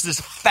has just this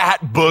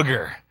fat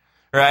booger,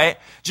 right?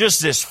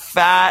 Just this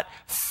fat,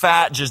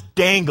 just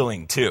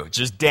dangling too,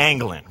 just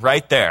dangling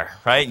right there,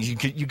 right? You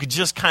could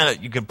just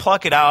you could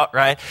pluck it out,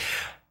 right?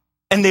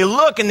 And they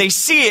look and they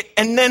see it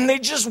and then they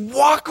just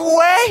walk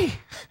away.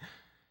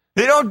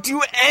 They don't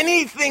do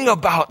anything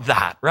about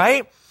that,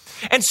 right?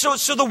 And so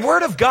the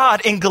word of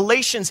God in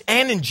Galatians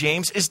and in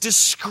James is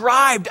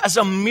described as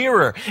a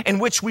mirror in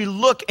which we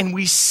look and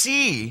we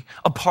see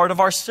a part of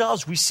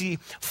ourselves. We see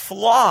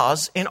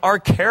flaws in our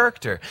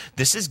character.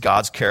 This is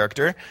God's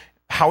character.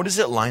 How does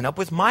it line up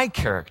with my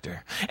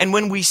character? And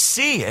when we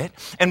see it,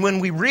 and when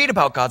we read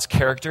about God's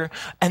character,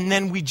 and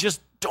then we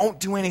just don't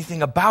do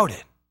anything about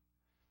it,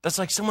 that's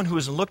like someone who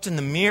has looked in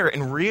the mirror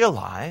and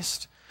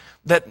realized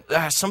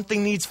that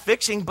something needs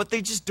fixing, but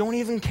they just don't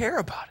even care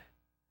about it.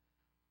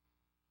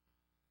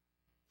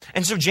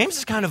 And so James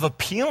is kind of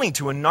appealing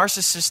to a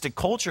narcissistic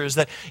culture is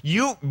that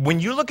when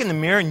you look in the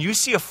mirror and you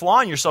see a flaw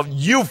in yourself,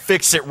 you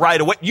fix it right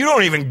away. You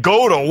don't even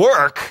go to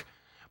work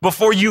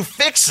before you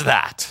fix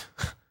that.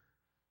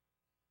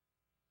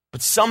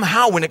 But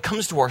somehow when it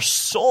comes to our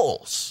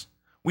souls,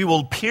 we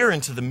will peer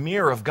into the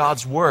mirror of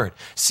God's word,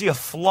 see a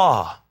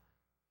flaw,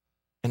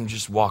 and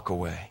just walk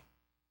away.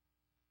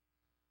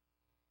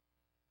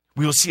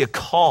 We will see a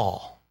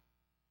call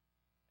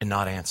and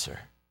not answer.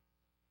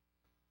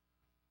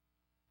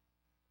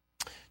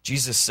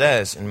 Jesus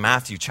says in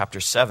Matthew chapter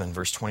 7,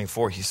 verse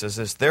 24, he says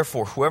this,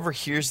 "Therefore, whoever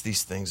hears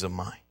these things of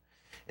mine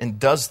and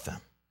does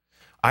them,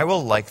 I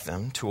will like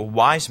them to a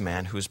wise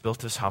man who has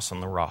built his house on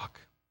the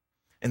rock.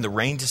 And the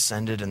rain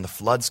descended and the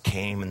floods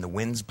came and the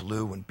winds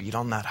blew and beat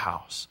on that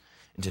house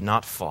and did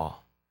not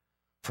fall,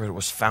 for it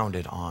was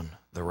founded on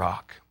the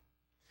rock.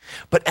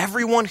 But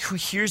everyone who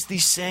hears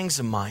these sayings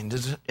of mine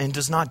and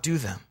does not do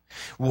them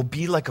will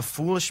be like a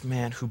foolish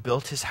man who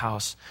built his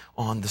house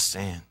on the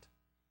sand.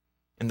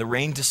 And the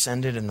rain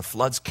descended and the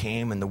floods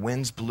came and the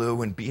winds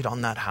blew and beat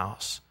on that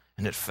house,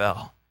 and it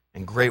fell,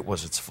 and great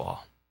was its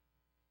fall."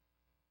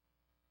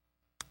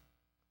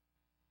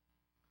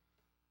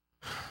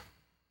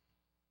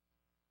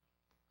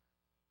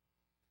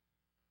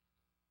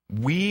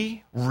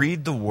 We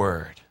read the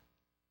word.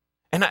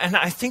 And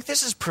I think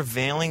this is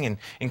prevailing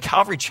in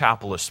Calvary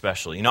Chapel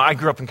especially. You know, I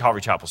grew up in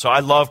Calvary Chapel, so I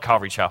love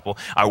Calvary Chapel.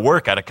 I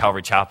work at a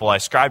Calvary Chapel. I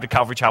ascribe to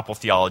Calvary Chapel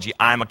theology.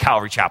 I'm a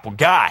Calvary Chapel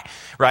guy,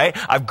 right?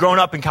 I've grown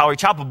up in Calvary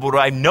Chapel, but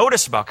what I've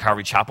noticed about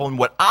Calvary Chapel and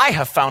what I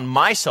have found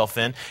myself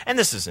in, and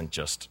this isn't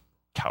just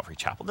Calvary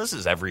Chapel, this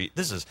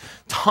is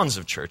tons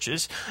of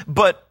churches,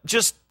 but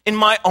just in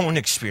my own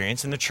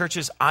experience, in the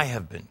churches I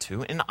have been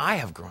to and I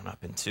have grown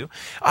up into,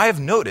 I have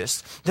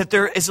noticed that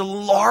there is a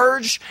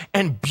large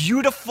and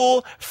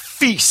beautiful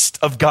feast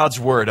of God's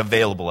word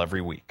available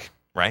every week,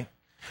 right?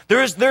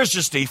 There's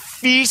just a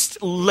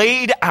feast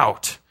laid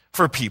out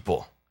for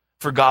people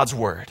for God's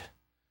word.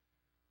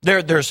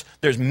 There's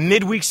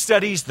midweek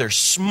studies, there's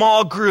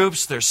small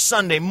groups, there's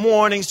Sunday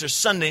mornings, there's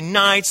Sunday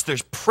nights,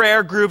 there's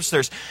prayer groups,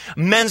 there's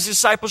men's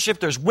discipleship,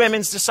 there's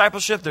women's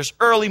discipleship, there's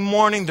early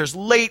morning, there's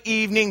late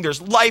evening,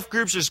 there's life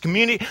groups, there's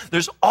community.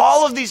 There's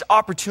all of these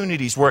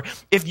opportunities where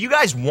if you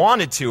guys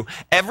wanted to,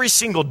 every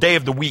single day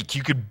of the week,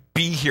 you could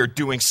be here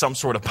doing some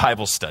sort of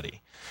Bible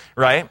study,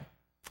 right?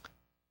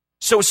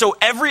 So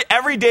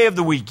every day of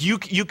the week, you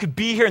could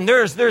be here and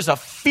there's a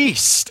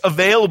feast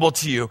available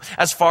to you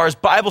as far as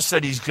Bible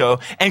studies go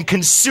and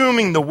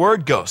consuming the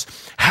word goes.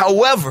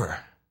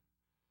 However,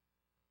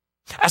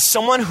 as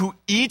someone who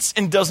eats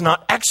and does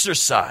not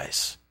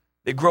exercise,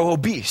 they grow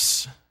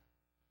obese.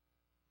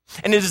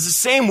 And it is the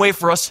same way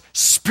for us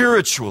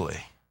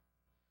spiritually,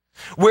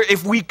 where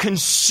if we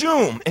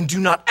consume and do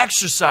not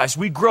exercise,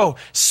 we grow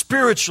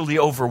spiritually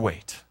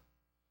overweight,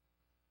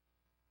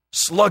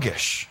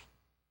 sluggish,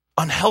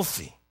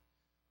 unhealthy.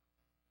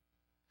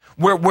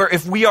 Where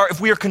if we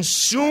are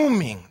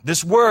consuming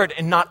this word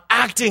and not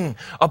acting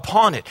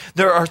upon it,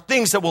 there are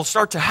things that will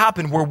start to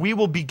happen where we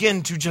will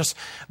begin to just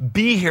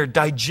be here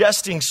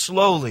digesting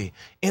slowly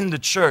in the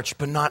church,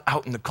 but not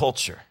out in the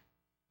culture.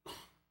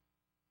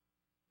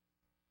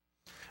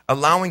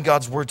 Allowing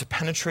God's word to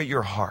penetrate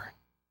your heart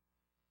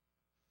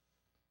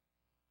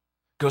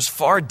goes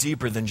far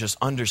deeper than just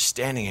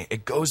understanding it.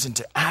 It goes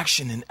into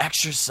action and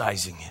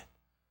exercising it.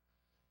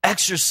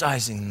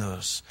 Exercising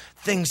those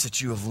things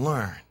that you have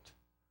learned.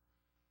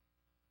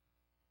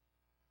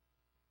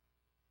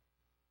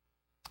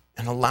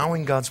 And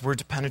allowing God's word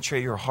to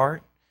penetrate your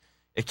heart,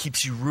 it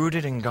keeps you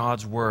rooted in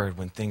God's word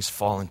when things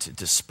fall into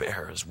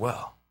despair as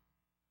well.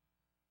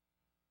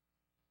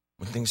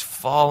 When things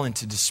fall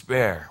into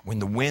despair, when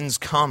the winds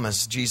come,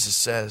 as Jesus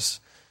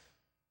says,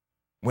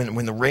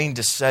 when the rain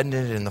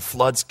descended and the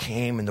floods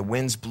came and the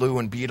winds blew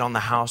and beat on the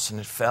house and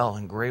it fell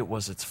and great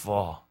was its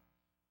fall.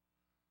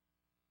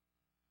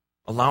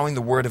 Allowing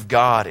the word of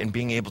God and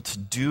being able to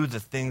do the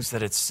things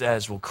that it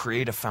says will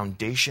create a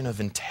foundation of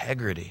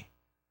integrity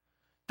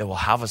that will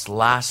have us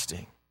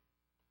lasting.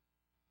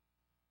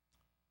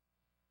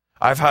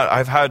 I've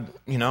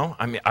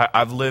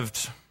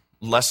lived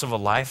less of a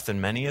life than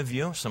many of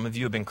you. Some of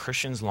you have been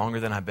Christians longer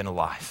than I've been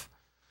alive.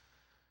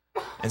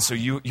 And so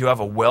you have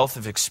a wealth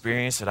of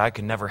experience that I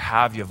could never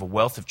have. You have a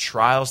wealth of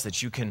trials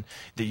that you can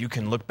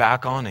look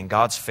back on in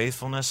God's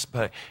faithfulness.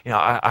 But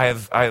I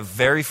have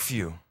very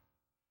few.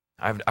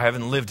 I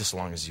haven't lived as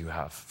long as you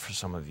have for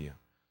some of you.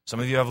 Some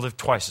of you have lived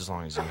twice as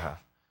long as you have.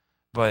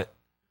 But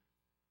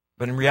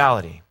in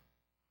reality,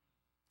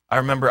 I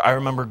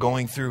remember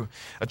going through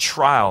a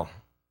trial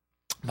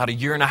about a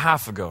year and a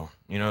half ago.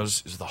 It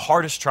was the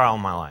hardest trial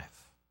in my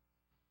life.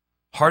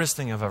 Hardest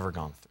thing I've ever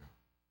gone through.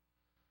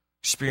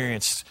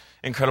 Experienced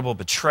incredible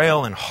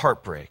betrayal and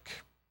heartbreak.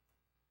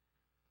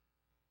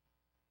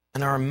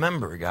 And I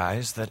remember,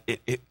 guys, that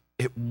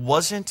it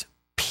wasn't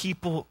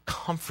people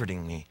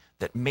comforting me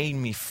that made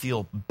me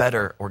feel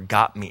better or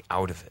got me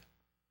out of it.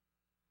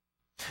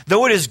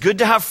 Though it is good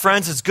to have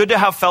friends, it's good to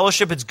have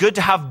fellowship, it's good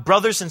to have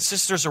brothers and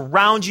sisters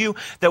around you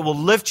that will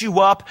lift you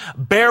up,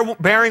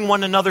 bearing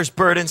one another's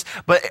burdens.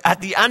 But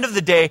at the end of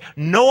the day,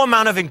 no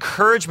amount of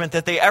encouragement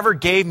that they ever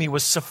gave me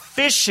was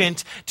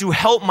sufficient to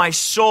help my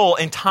soul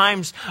in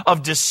times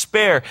of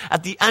despair.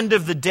 At the end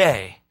of the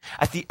day,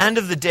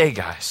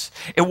 guys,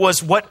 it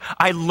was what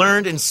I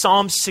learned in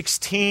Psalm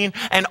 16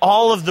 and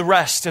all of the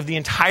rest of the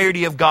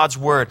entirety of God's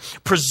word.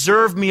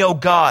 Preserve me, O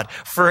God,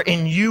 for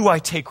in you I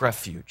take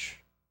refuge.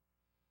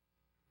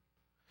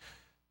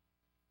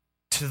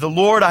 To the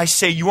Lord I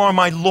say, you are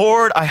my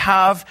Lord, I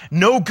have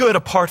no good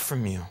apart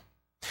from you.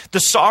 The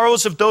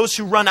sorrows of those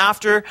who run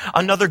after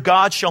another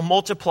God shall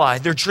multiply.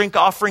 Their drink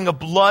offering of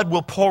blood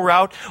will pour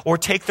out, or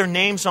take their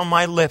names on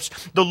my lips.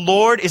 The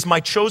Lord is my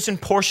chosen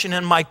portion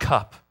and my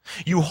cup.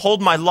 You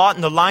hold my lot,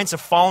 and the lines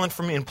have fallen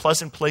for me in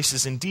pleasant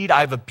places. Indeed, I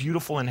have a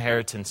beautiful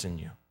inheritance in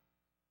you.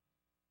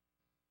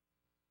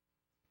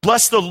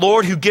 Bless the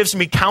Lord who gives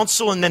me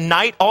counsel in the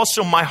night.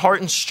 Also my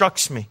heart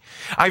instructs me.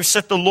 I have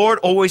set the Lord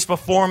always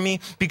before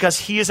me. Because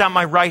he is at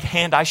my right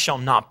hand, I shall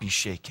not be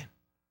shaken.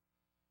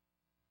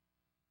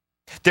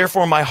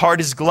 Therefore my heart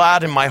is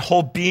glad and my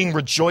whole being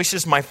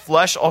rejoices. My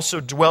flesh also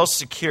dwells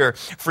secure.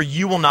 For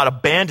you will not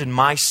abandon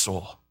my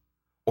soul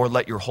or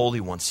let your Holy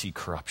One see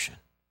corruption.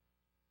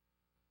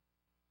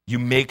 You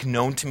make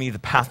known to me the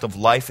path of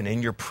life, and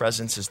in your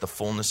presence is the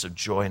fullness of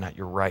joy, and at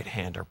your right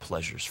hand are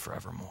pleasures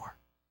forevermore.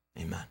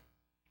 Amen.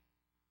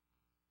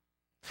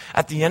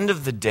 At the end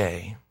of the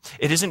day,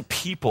 it isn't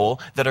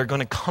people that are going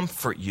to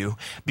comfort you,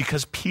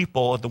 because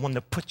people are the one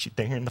that put you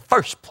there in the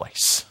first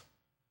place.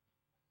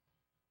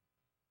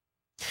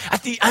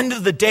 At the end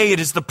of the day, it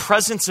is the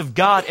presence of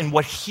God and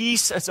what he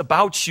says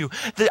about you,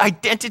 the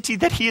identity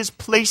that he has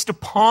placed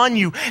upon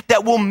you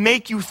that will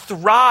make you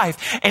thrive.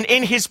 And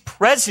in his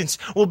presence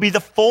will be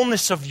the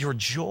fullness of your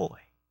joy.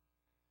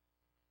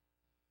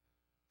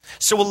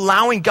 So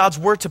allowing God's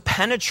word to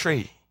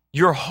penetrate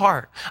your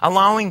heart,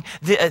 allowing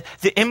the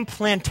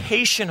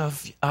implantation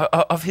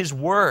of his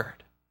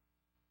word,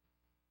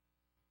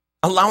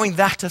 allowing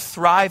that to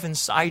thrive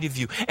inside of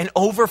you and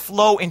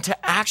overflow into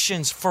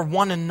actions for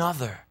one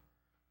another.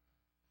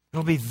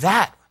 It'll be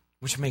that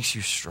which makes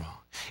you strong.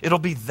 It'll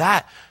be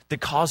that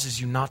that causes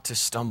you not to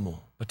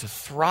stumble, but to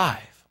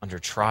thrive under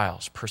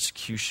trials,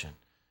 persecution,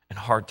 and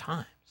hard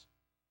times.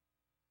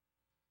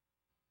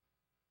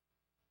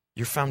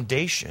 Your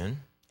foundation,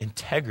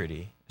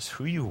 integrity, is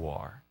who you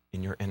are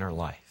in your inner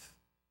life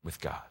with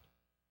God.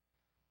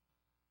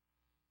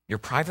 Your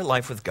private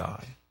life with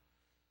God,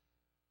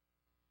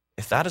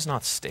 if that is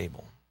not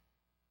stable,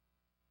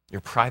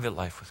 your private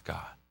life with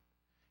God,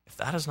 if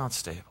that is not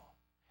stable,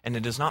 and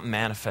it is not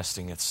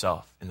manifesting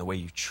itself in the way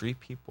you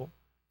treat people,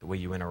 the way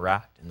you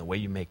interact, and the way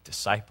you make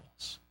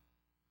disciples,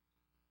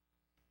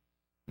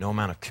 no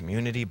amount of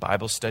community,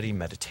 Bible study,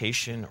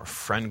 meditation, or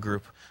friend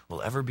group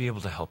will ever be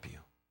able to help you,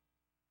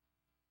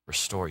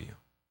 restore you.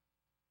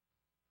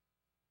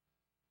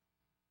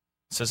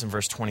 It says in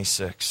verse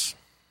 26,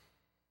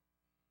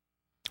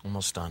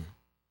 almost done.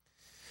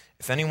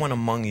 If anyone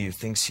among you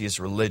thinks he is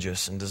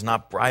religious and does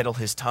not bridle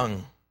his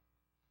tongue,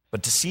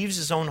 but deceives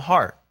his own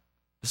heart,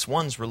 this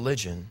one's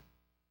religion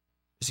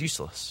is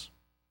useless.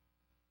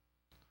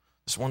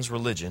 This one's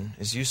religion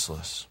is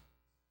useless.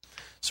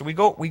 So we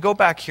go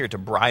back here to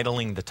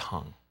bridling the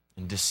tongue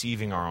and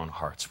deceiving our own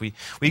hearts.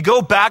 We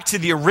go back to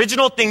the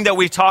original thing that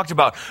we talked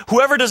about.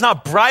 Whoever does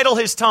not bridle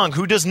his tongue,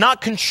 who does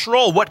not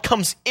control what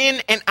comes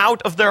in and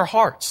out of their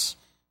hearts,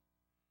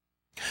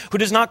 who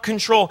does not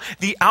control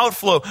the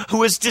outflow,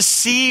 who has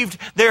deceived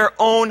their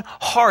own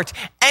heart,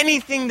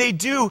 anything they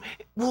do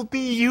will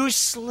be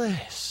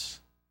useless.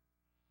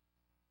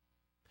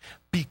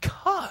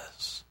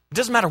 Because it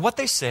doesn't matter what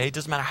they say, it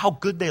doesn't matter how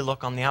good they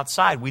look on the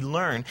outside. We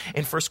learn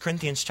in 1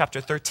 Corinthians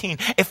chapter 13,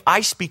 if I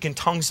speak in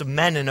tongues of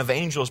men and of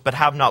angels but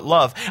have not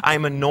love, I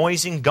am a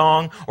noising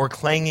gong or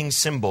clanging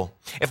cymbal.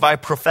 If I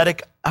have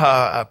prophetic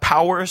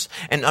powers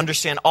and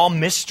understand all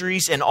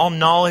mysteries and all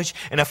knowledge,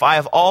 and if I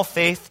have all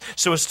faith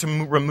so as to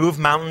remove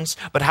mountains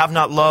but have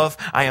not love,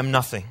 I am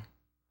nothing.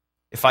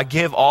 If I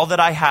give all that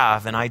I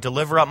have and I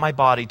deliver up my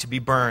body to be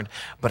burned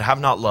but have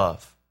not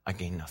love, I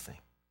gain nothing.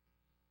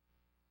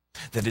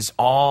 That is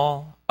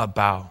all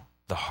about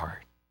the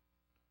heart.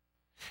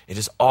 It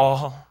is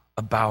all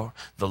about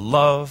the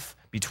love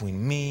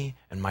between me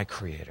and my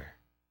Creator.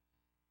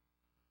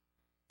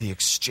 the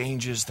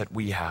exchanges that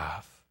we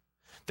have,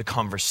 the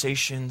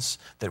conversations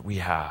that we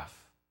have,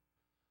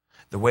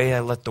 the way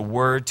I let the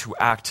word to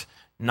act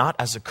not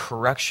as a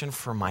correction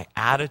for my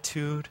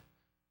attitude,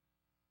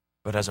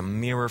 but as a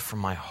mirror for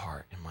my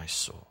heart and my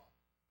soul.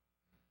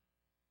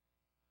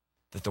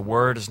 That the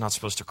word is not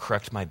supposed to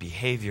correct my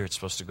behavior, it's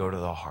supposed to go to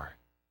the heart.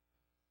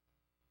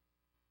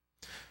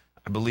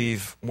 I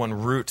believe one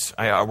root,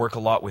 I work a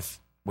lot with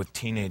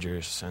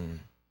teenagers,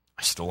 and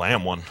I still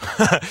am one.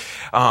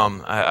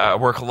 I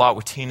work a lot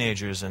with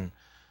teenagers, and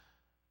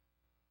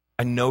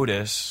I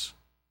notice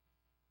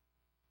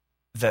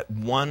that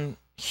one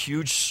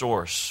huge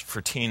source for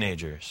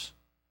teenagers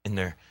in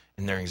their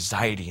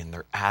anxiety and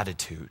their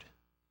attitude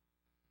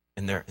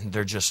and their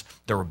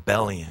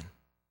rebellion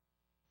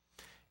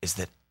is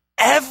that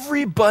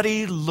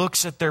everybody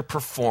looks at their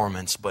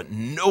performance, but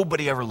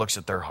nobody ever looks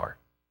at their heart.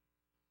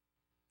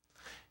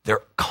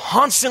 They're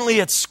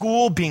constantly at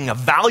school being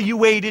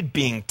evaluated,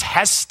 being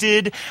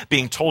tested,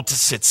 being told to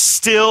sit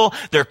still.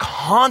 They're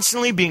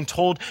constantly being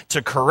told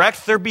to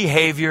correct their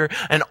behavior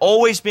and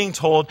always being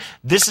told,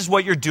 this is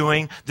what you're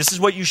doing, this is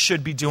what you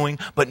should be doing,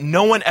 but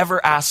no one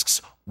ever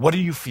asks, what are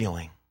you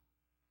feeling?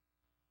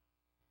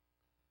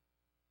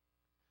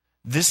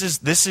 This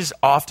is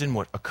often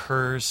what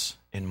occurs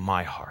in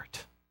my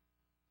heart.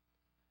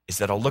 Is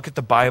that I'll look at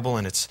the Bible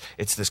and it's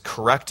this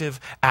corrective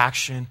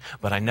action,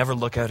 but I never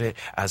look at it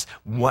as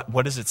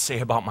what does it say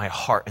about my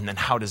heart, and then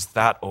how does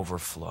that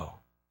overflow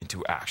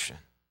into action?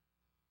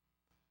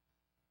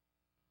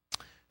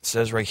 It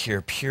says right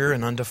here, pure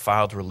and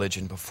undefiled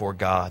religion before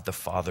God the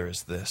Father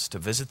is this, to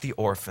visit the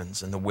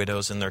orphans and the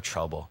widows in their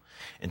trouble,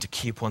 and to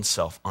keep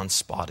oneself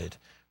unspotted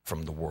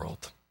from the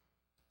world.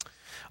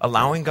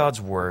 Allowing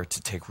God's word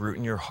to take root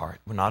in your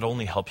heart will not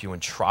only help you in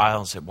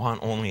trials, it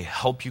won't only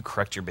help you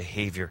correct your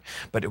behavior,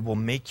 but it will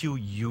make you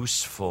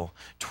useful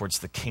towards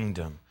the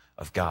kingdom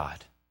of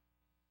God.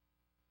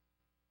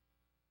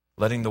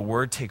 Letting the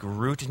word take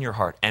root in your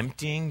heart,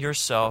 emptying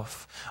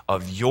yourself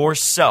of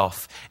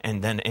yourself,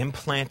 and then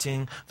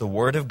implanting the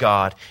word of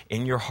God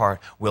in your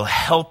heart will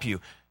help you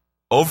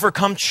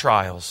overcome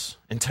trials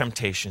and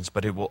temptations,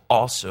 but it will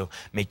also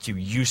make you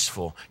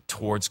useful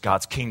towards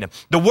God's kingdom.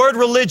 The word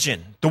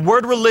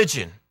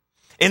religion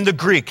in the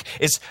Greek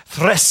is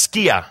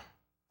threskia.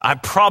 I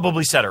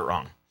probably said it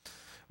wrong,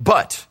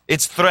 but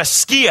it's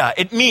threskia.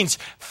 It means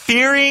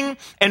fearing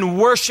and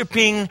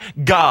worshiping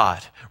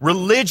God.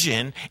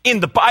 Religion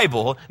in the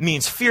Bible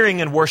means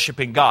fearing and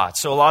worshiping God.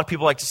 So a lot of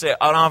people like to say,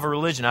 I don't have a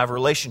religion, I have a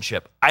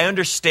relationship. I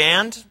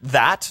understand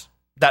that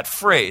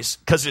phrase,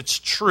 because it's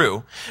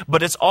true,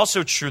 but it's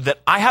also true that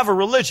I have a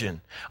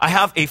religion. I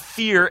have a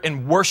fear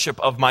and worship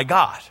of my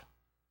God,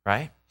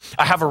 right?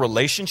 I have a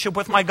relationship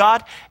with my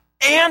God,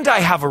 and I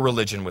have a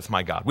religion with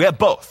my God. We have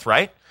both,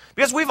 right?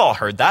 Because we've all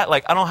heard that.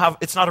 Like,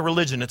 it's not a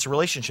religion, it's a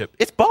relationship.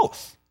 It's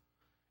both.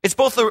 It's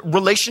both a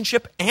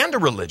relationship and a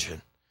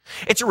religion.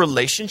 It's a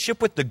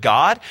relationship with the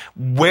God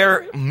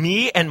where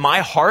me and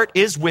my heart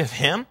is with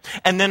him,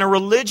 and then a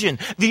religion,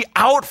 the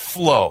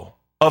outflow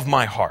of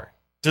my heart.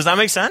 Does that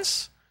make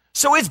sense?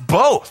 So it's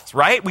both,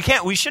 right?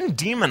 We shouldn't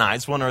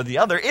demonize one or the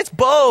other. It's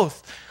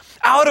both.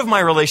 Out of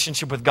my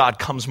relationship with God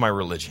comes my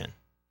religion,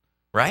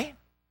 right?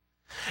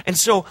 And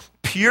so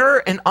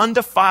pure and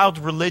undefiled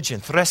religion,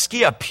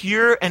 threskia,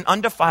 pure and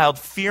undefiled,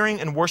 fearing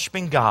and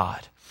worshiping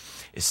God,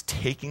 is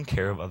taking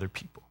care of other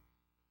people.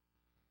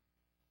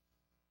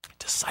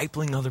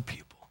 Discipling other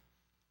people.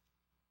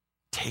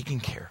 Taking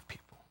care of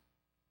people.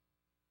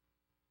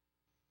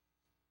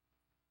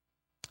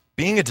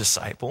 Being a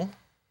disciple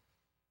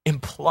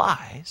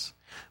implies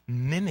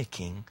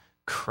mimicking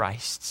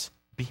Christ's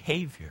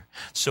behavior.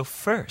 So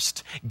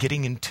first,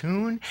 getting in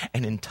tune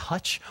and in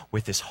touch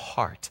with his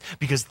heart.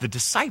 Because the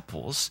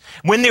disciples,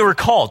 when they were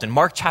called, in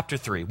Mark chapter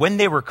 3, when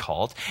they were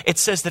called, it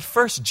says that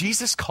first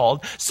Jesus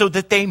called so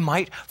that they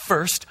might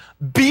first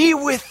be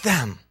with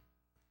them.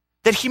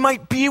 That he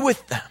might be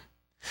with them.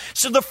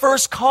 So the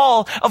first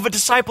call of a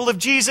disciple of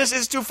Jesus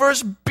is to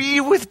first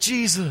be with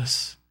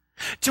Jesus.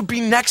 To be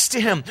next to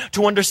him,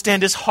 to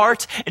understand his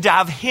heart, and to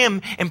have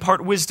him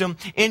impart wisdom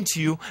into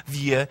you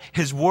via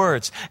his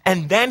words.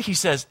 And then he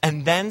says,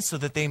 and then so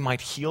that they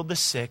might heal the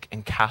sick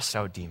and cast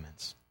out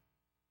demons.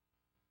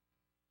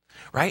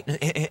 Right?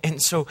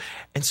 And so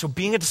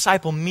being a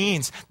disciple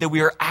means that we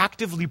are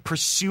actively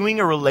pursuing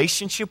a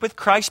relationship with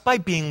Christ by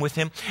being with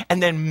him,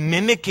 and then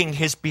mimicking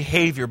his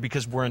behavior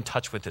because we're in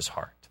touch with his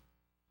heart.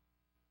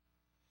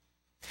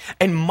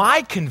 And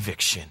my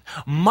conviction,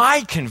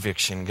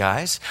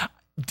 guys,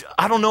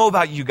 I don't know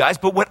about you guys,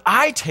 but what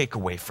I take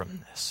away from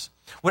this,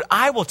 what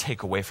I will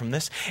take away from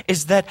this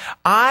is that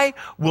I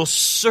will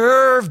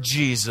serve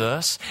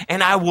Jesus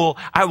and I will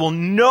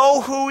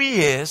know who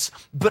he is,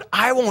 but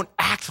I won't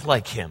act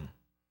like him.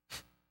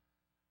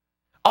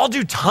 I'll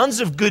do tons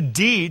of good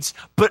deeds,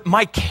 but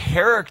my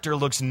character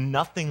looks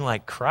nothing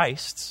like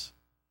Christ's.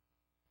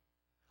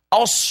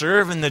 I'll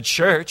serve in the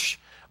church,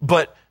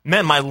 but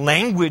man, my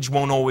language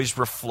won't always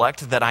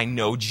reflect that I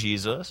know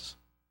Jesus.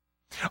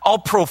 I'll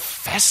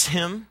profess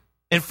him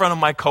in front of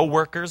my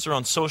coworkers or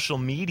on social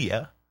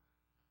media,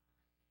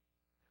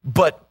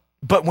 But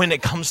when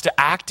it comes to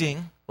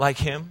acting like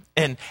him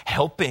and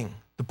helping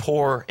the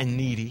poor and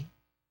needy,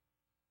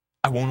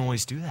 I won't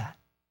always do that,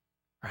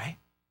 right?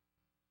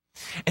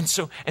 And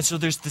so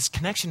there's this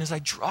connection. As I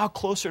draw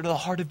closer to the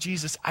heart of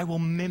Jesus, I will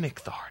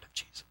mimic the heart of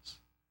Jesus.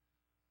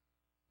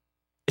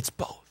 It's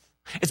both.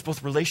 It's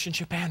both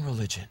relationship and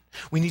religion.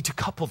 We need to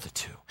couple the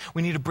two.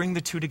 We need to bring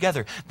the two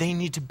together. They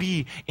need to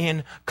be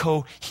in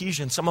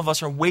cohesion. Some of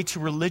us are way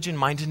too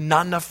religion-minded,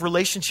 not enough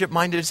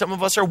relationship-minded. Some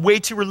of us are way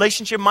too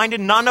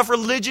relationship-minded, not enough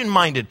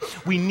religion-minded.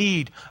 We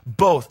need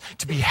both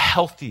to be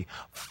healthy,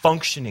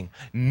 functioning,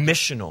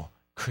 missional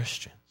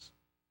Christians.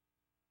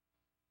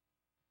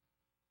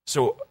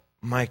 So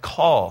my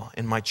call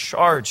and my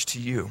charge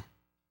to you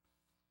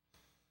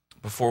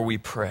before we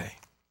pray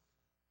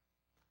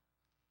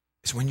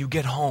is when you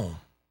get home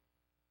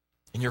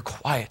in your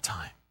quiet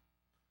time,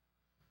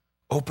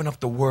 open up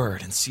the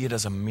Word and see it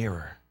as a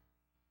mirror.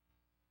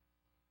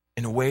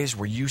 In ways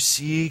where you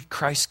see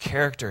Christ's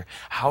character,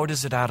 how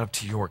does it add up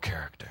to your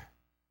character?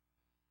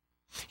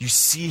 You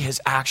see his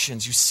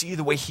actions. You see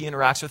the way he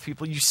interacts with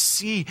people. You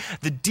see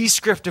the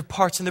descriptive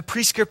parts and the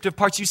prescriptive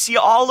parts. You see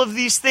all of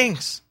these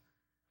things.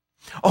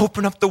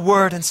 Open up the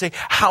Word and say,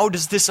 how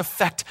does this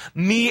affect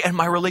me and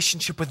my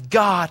relationship with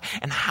God?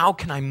 And how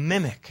can I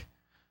mimic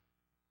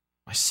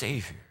my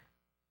Savior?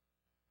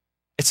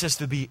 It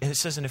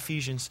says in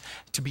Ephesians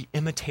to be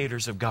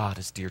imitators of God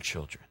as dear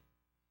children.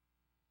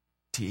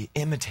 To be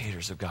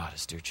imitators of God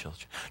as dear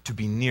children. To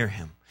be near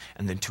him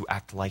and then to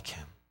act like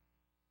him.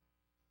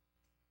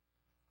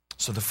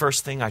 So the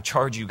first thing I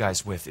charge you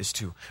guys with is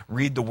to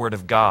read the Word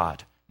of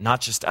God,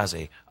 not just as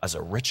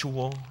a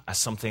ritual, as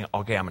something,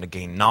 okay, I'm going to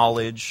gain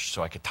knowledge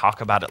so I could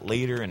talk about it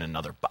later in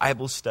another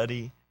Bible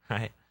study,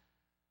 right?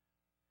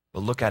 But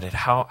look at it.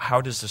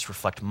 How does this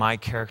reflect my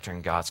character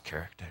and God's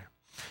character?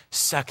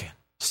 Second,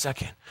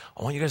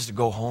 I want you guys to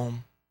go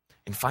home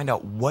and find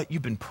out what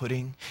you've been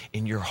putting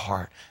in your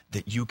heart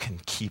that you can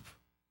keep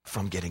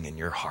from getting in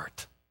your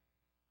heart.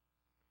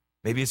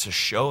 Maybe it's a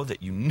show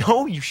that you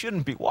know you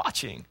shouldn't be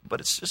watching,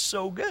 but it's just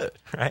so good,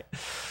 right?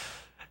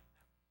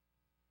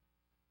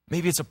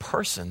 Maybe it's a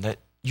person that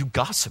you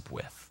gossip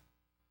with.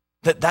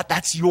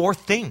 That's your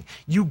thing.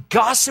 You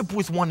gossip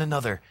with one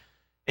another.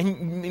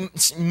 And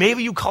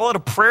maybe you call it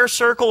a prayer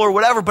circle or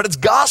whatever, but it's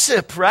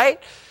gossip, right?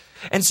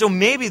 And so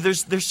maybe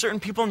there's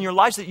certain people in your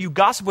lives that you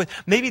gossip with.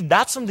 Maybe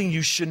that's something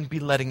you shouldn't be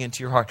letting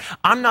into your heart.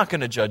 I'm not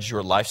going to judge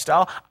your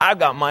lifestyle. I've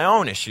got my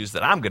own issues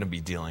that I'm going to be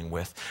dealing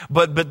with.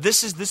 But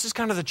this is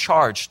kind of the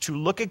charge, to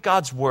look at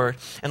God's Word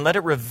and let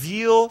it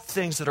reveal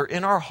things that are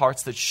in our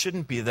hearts that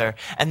shouldn't be there,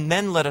 and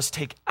then let us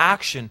take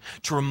action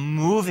to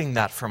removing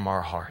that from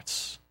our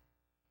hearts.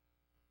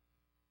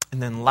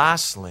 And then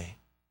lastly,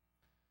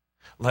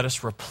 let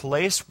us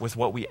replace with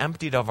what we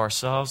emptied of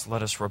ourselves,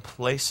 let us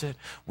replace it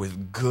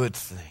with good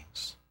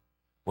things.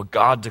 What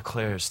God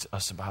declares to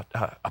us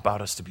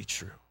about us to be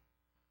true.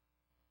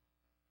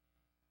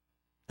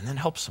 And then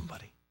help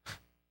somebody.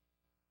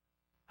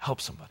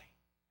 Help somebody.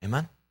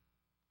 Amen?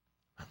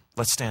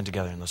 Let's stand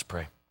together and let's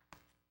pray.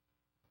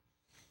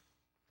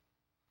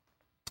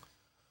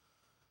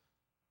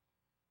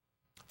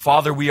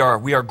 Father, we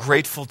are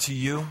grateful to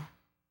you,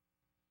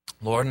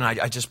 Lord, and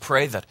I just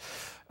pray that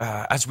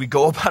as we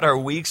go about our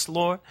weeks,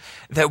 Lord,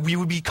 that we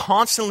would be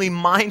constantly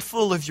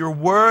mindful of your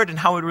Word and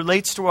how it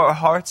relates to our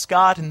hearts,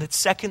 God, and that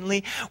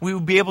secondly, we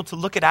would be able to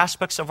look at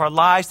aspects of our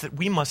lives that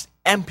we must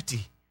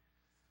empty.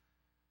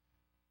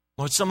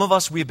 Lord, some of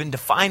us, we have been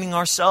defining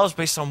ourselves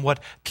based on what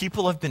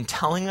people have been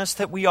telling us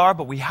that we are,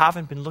 but we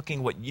haven't been looking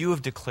at what you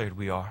have declared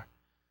we are.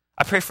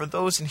 I pray for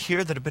those in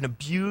here that have been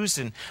abused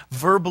and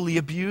verbally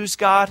abused,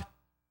 God.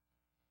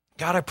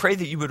 God, I pray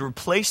that you would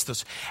replace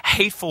those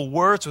hateful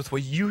words with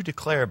what you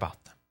declare about them.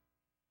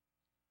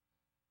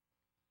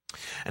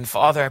 And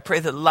Father, I pray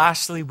that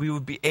lastly we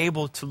would be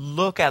able to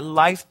look at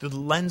life through the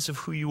lens of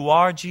who you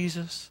are,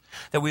 Jesus.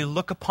 That we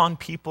look upon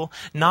people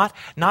not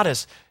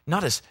as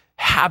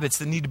habits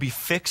that need to be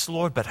fixed,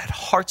 Lord, but at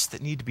hearts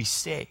that need to be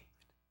saved.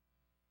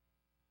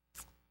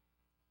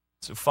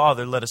 So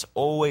Father, let us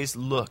always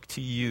look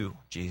to you,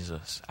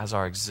 Jesus, as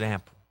our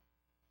example.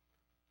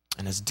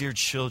 And as dear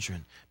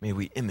children, may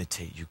we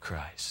imitate you,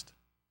 Christ.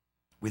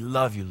 We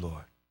love you,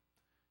 Lord.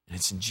 And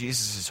it's in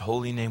Jesus'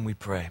 holy name we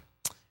pray.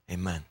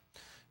 Amen.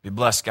 Be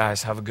blessed,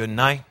 guys. Have a good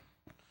night.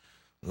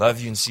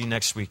 Love you and see you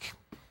next week.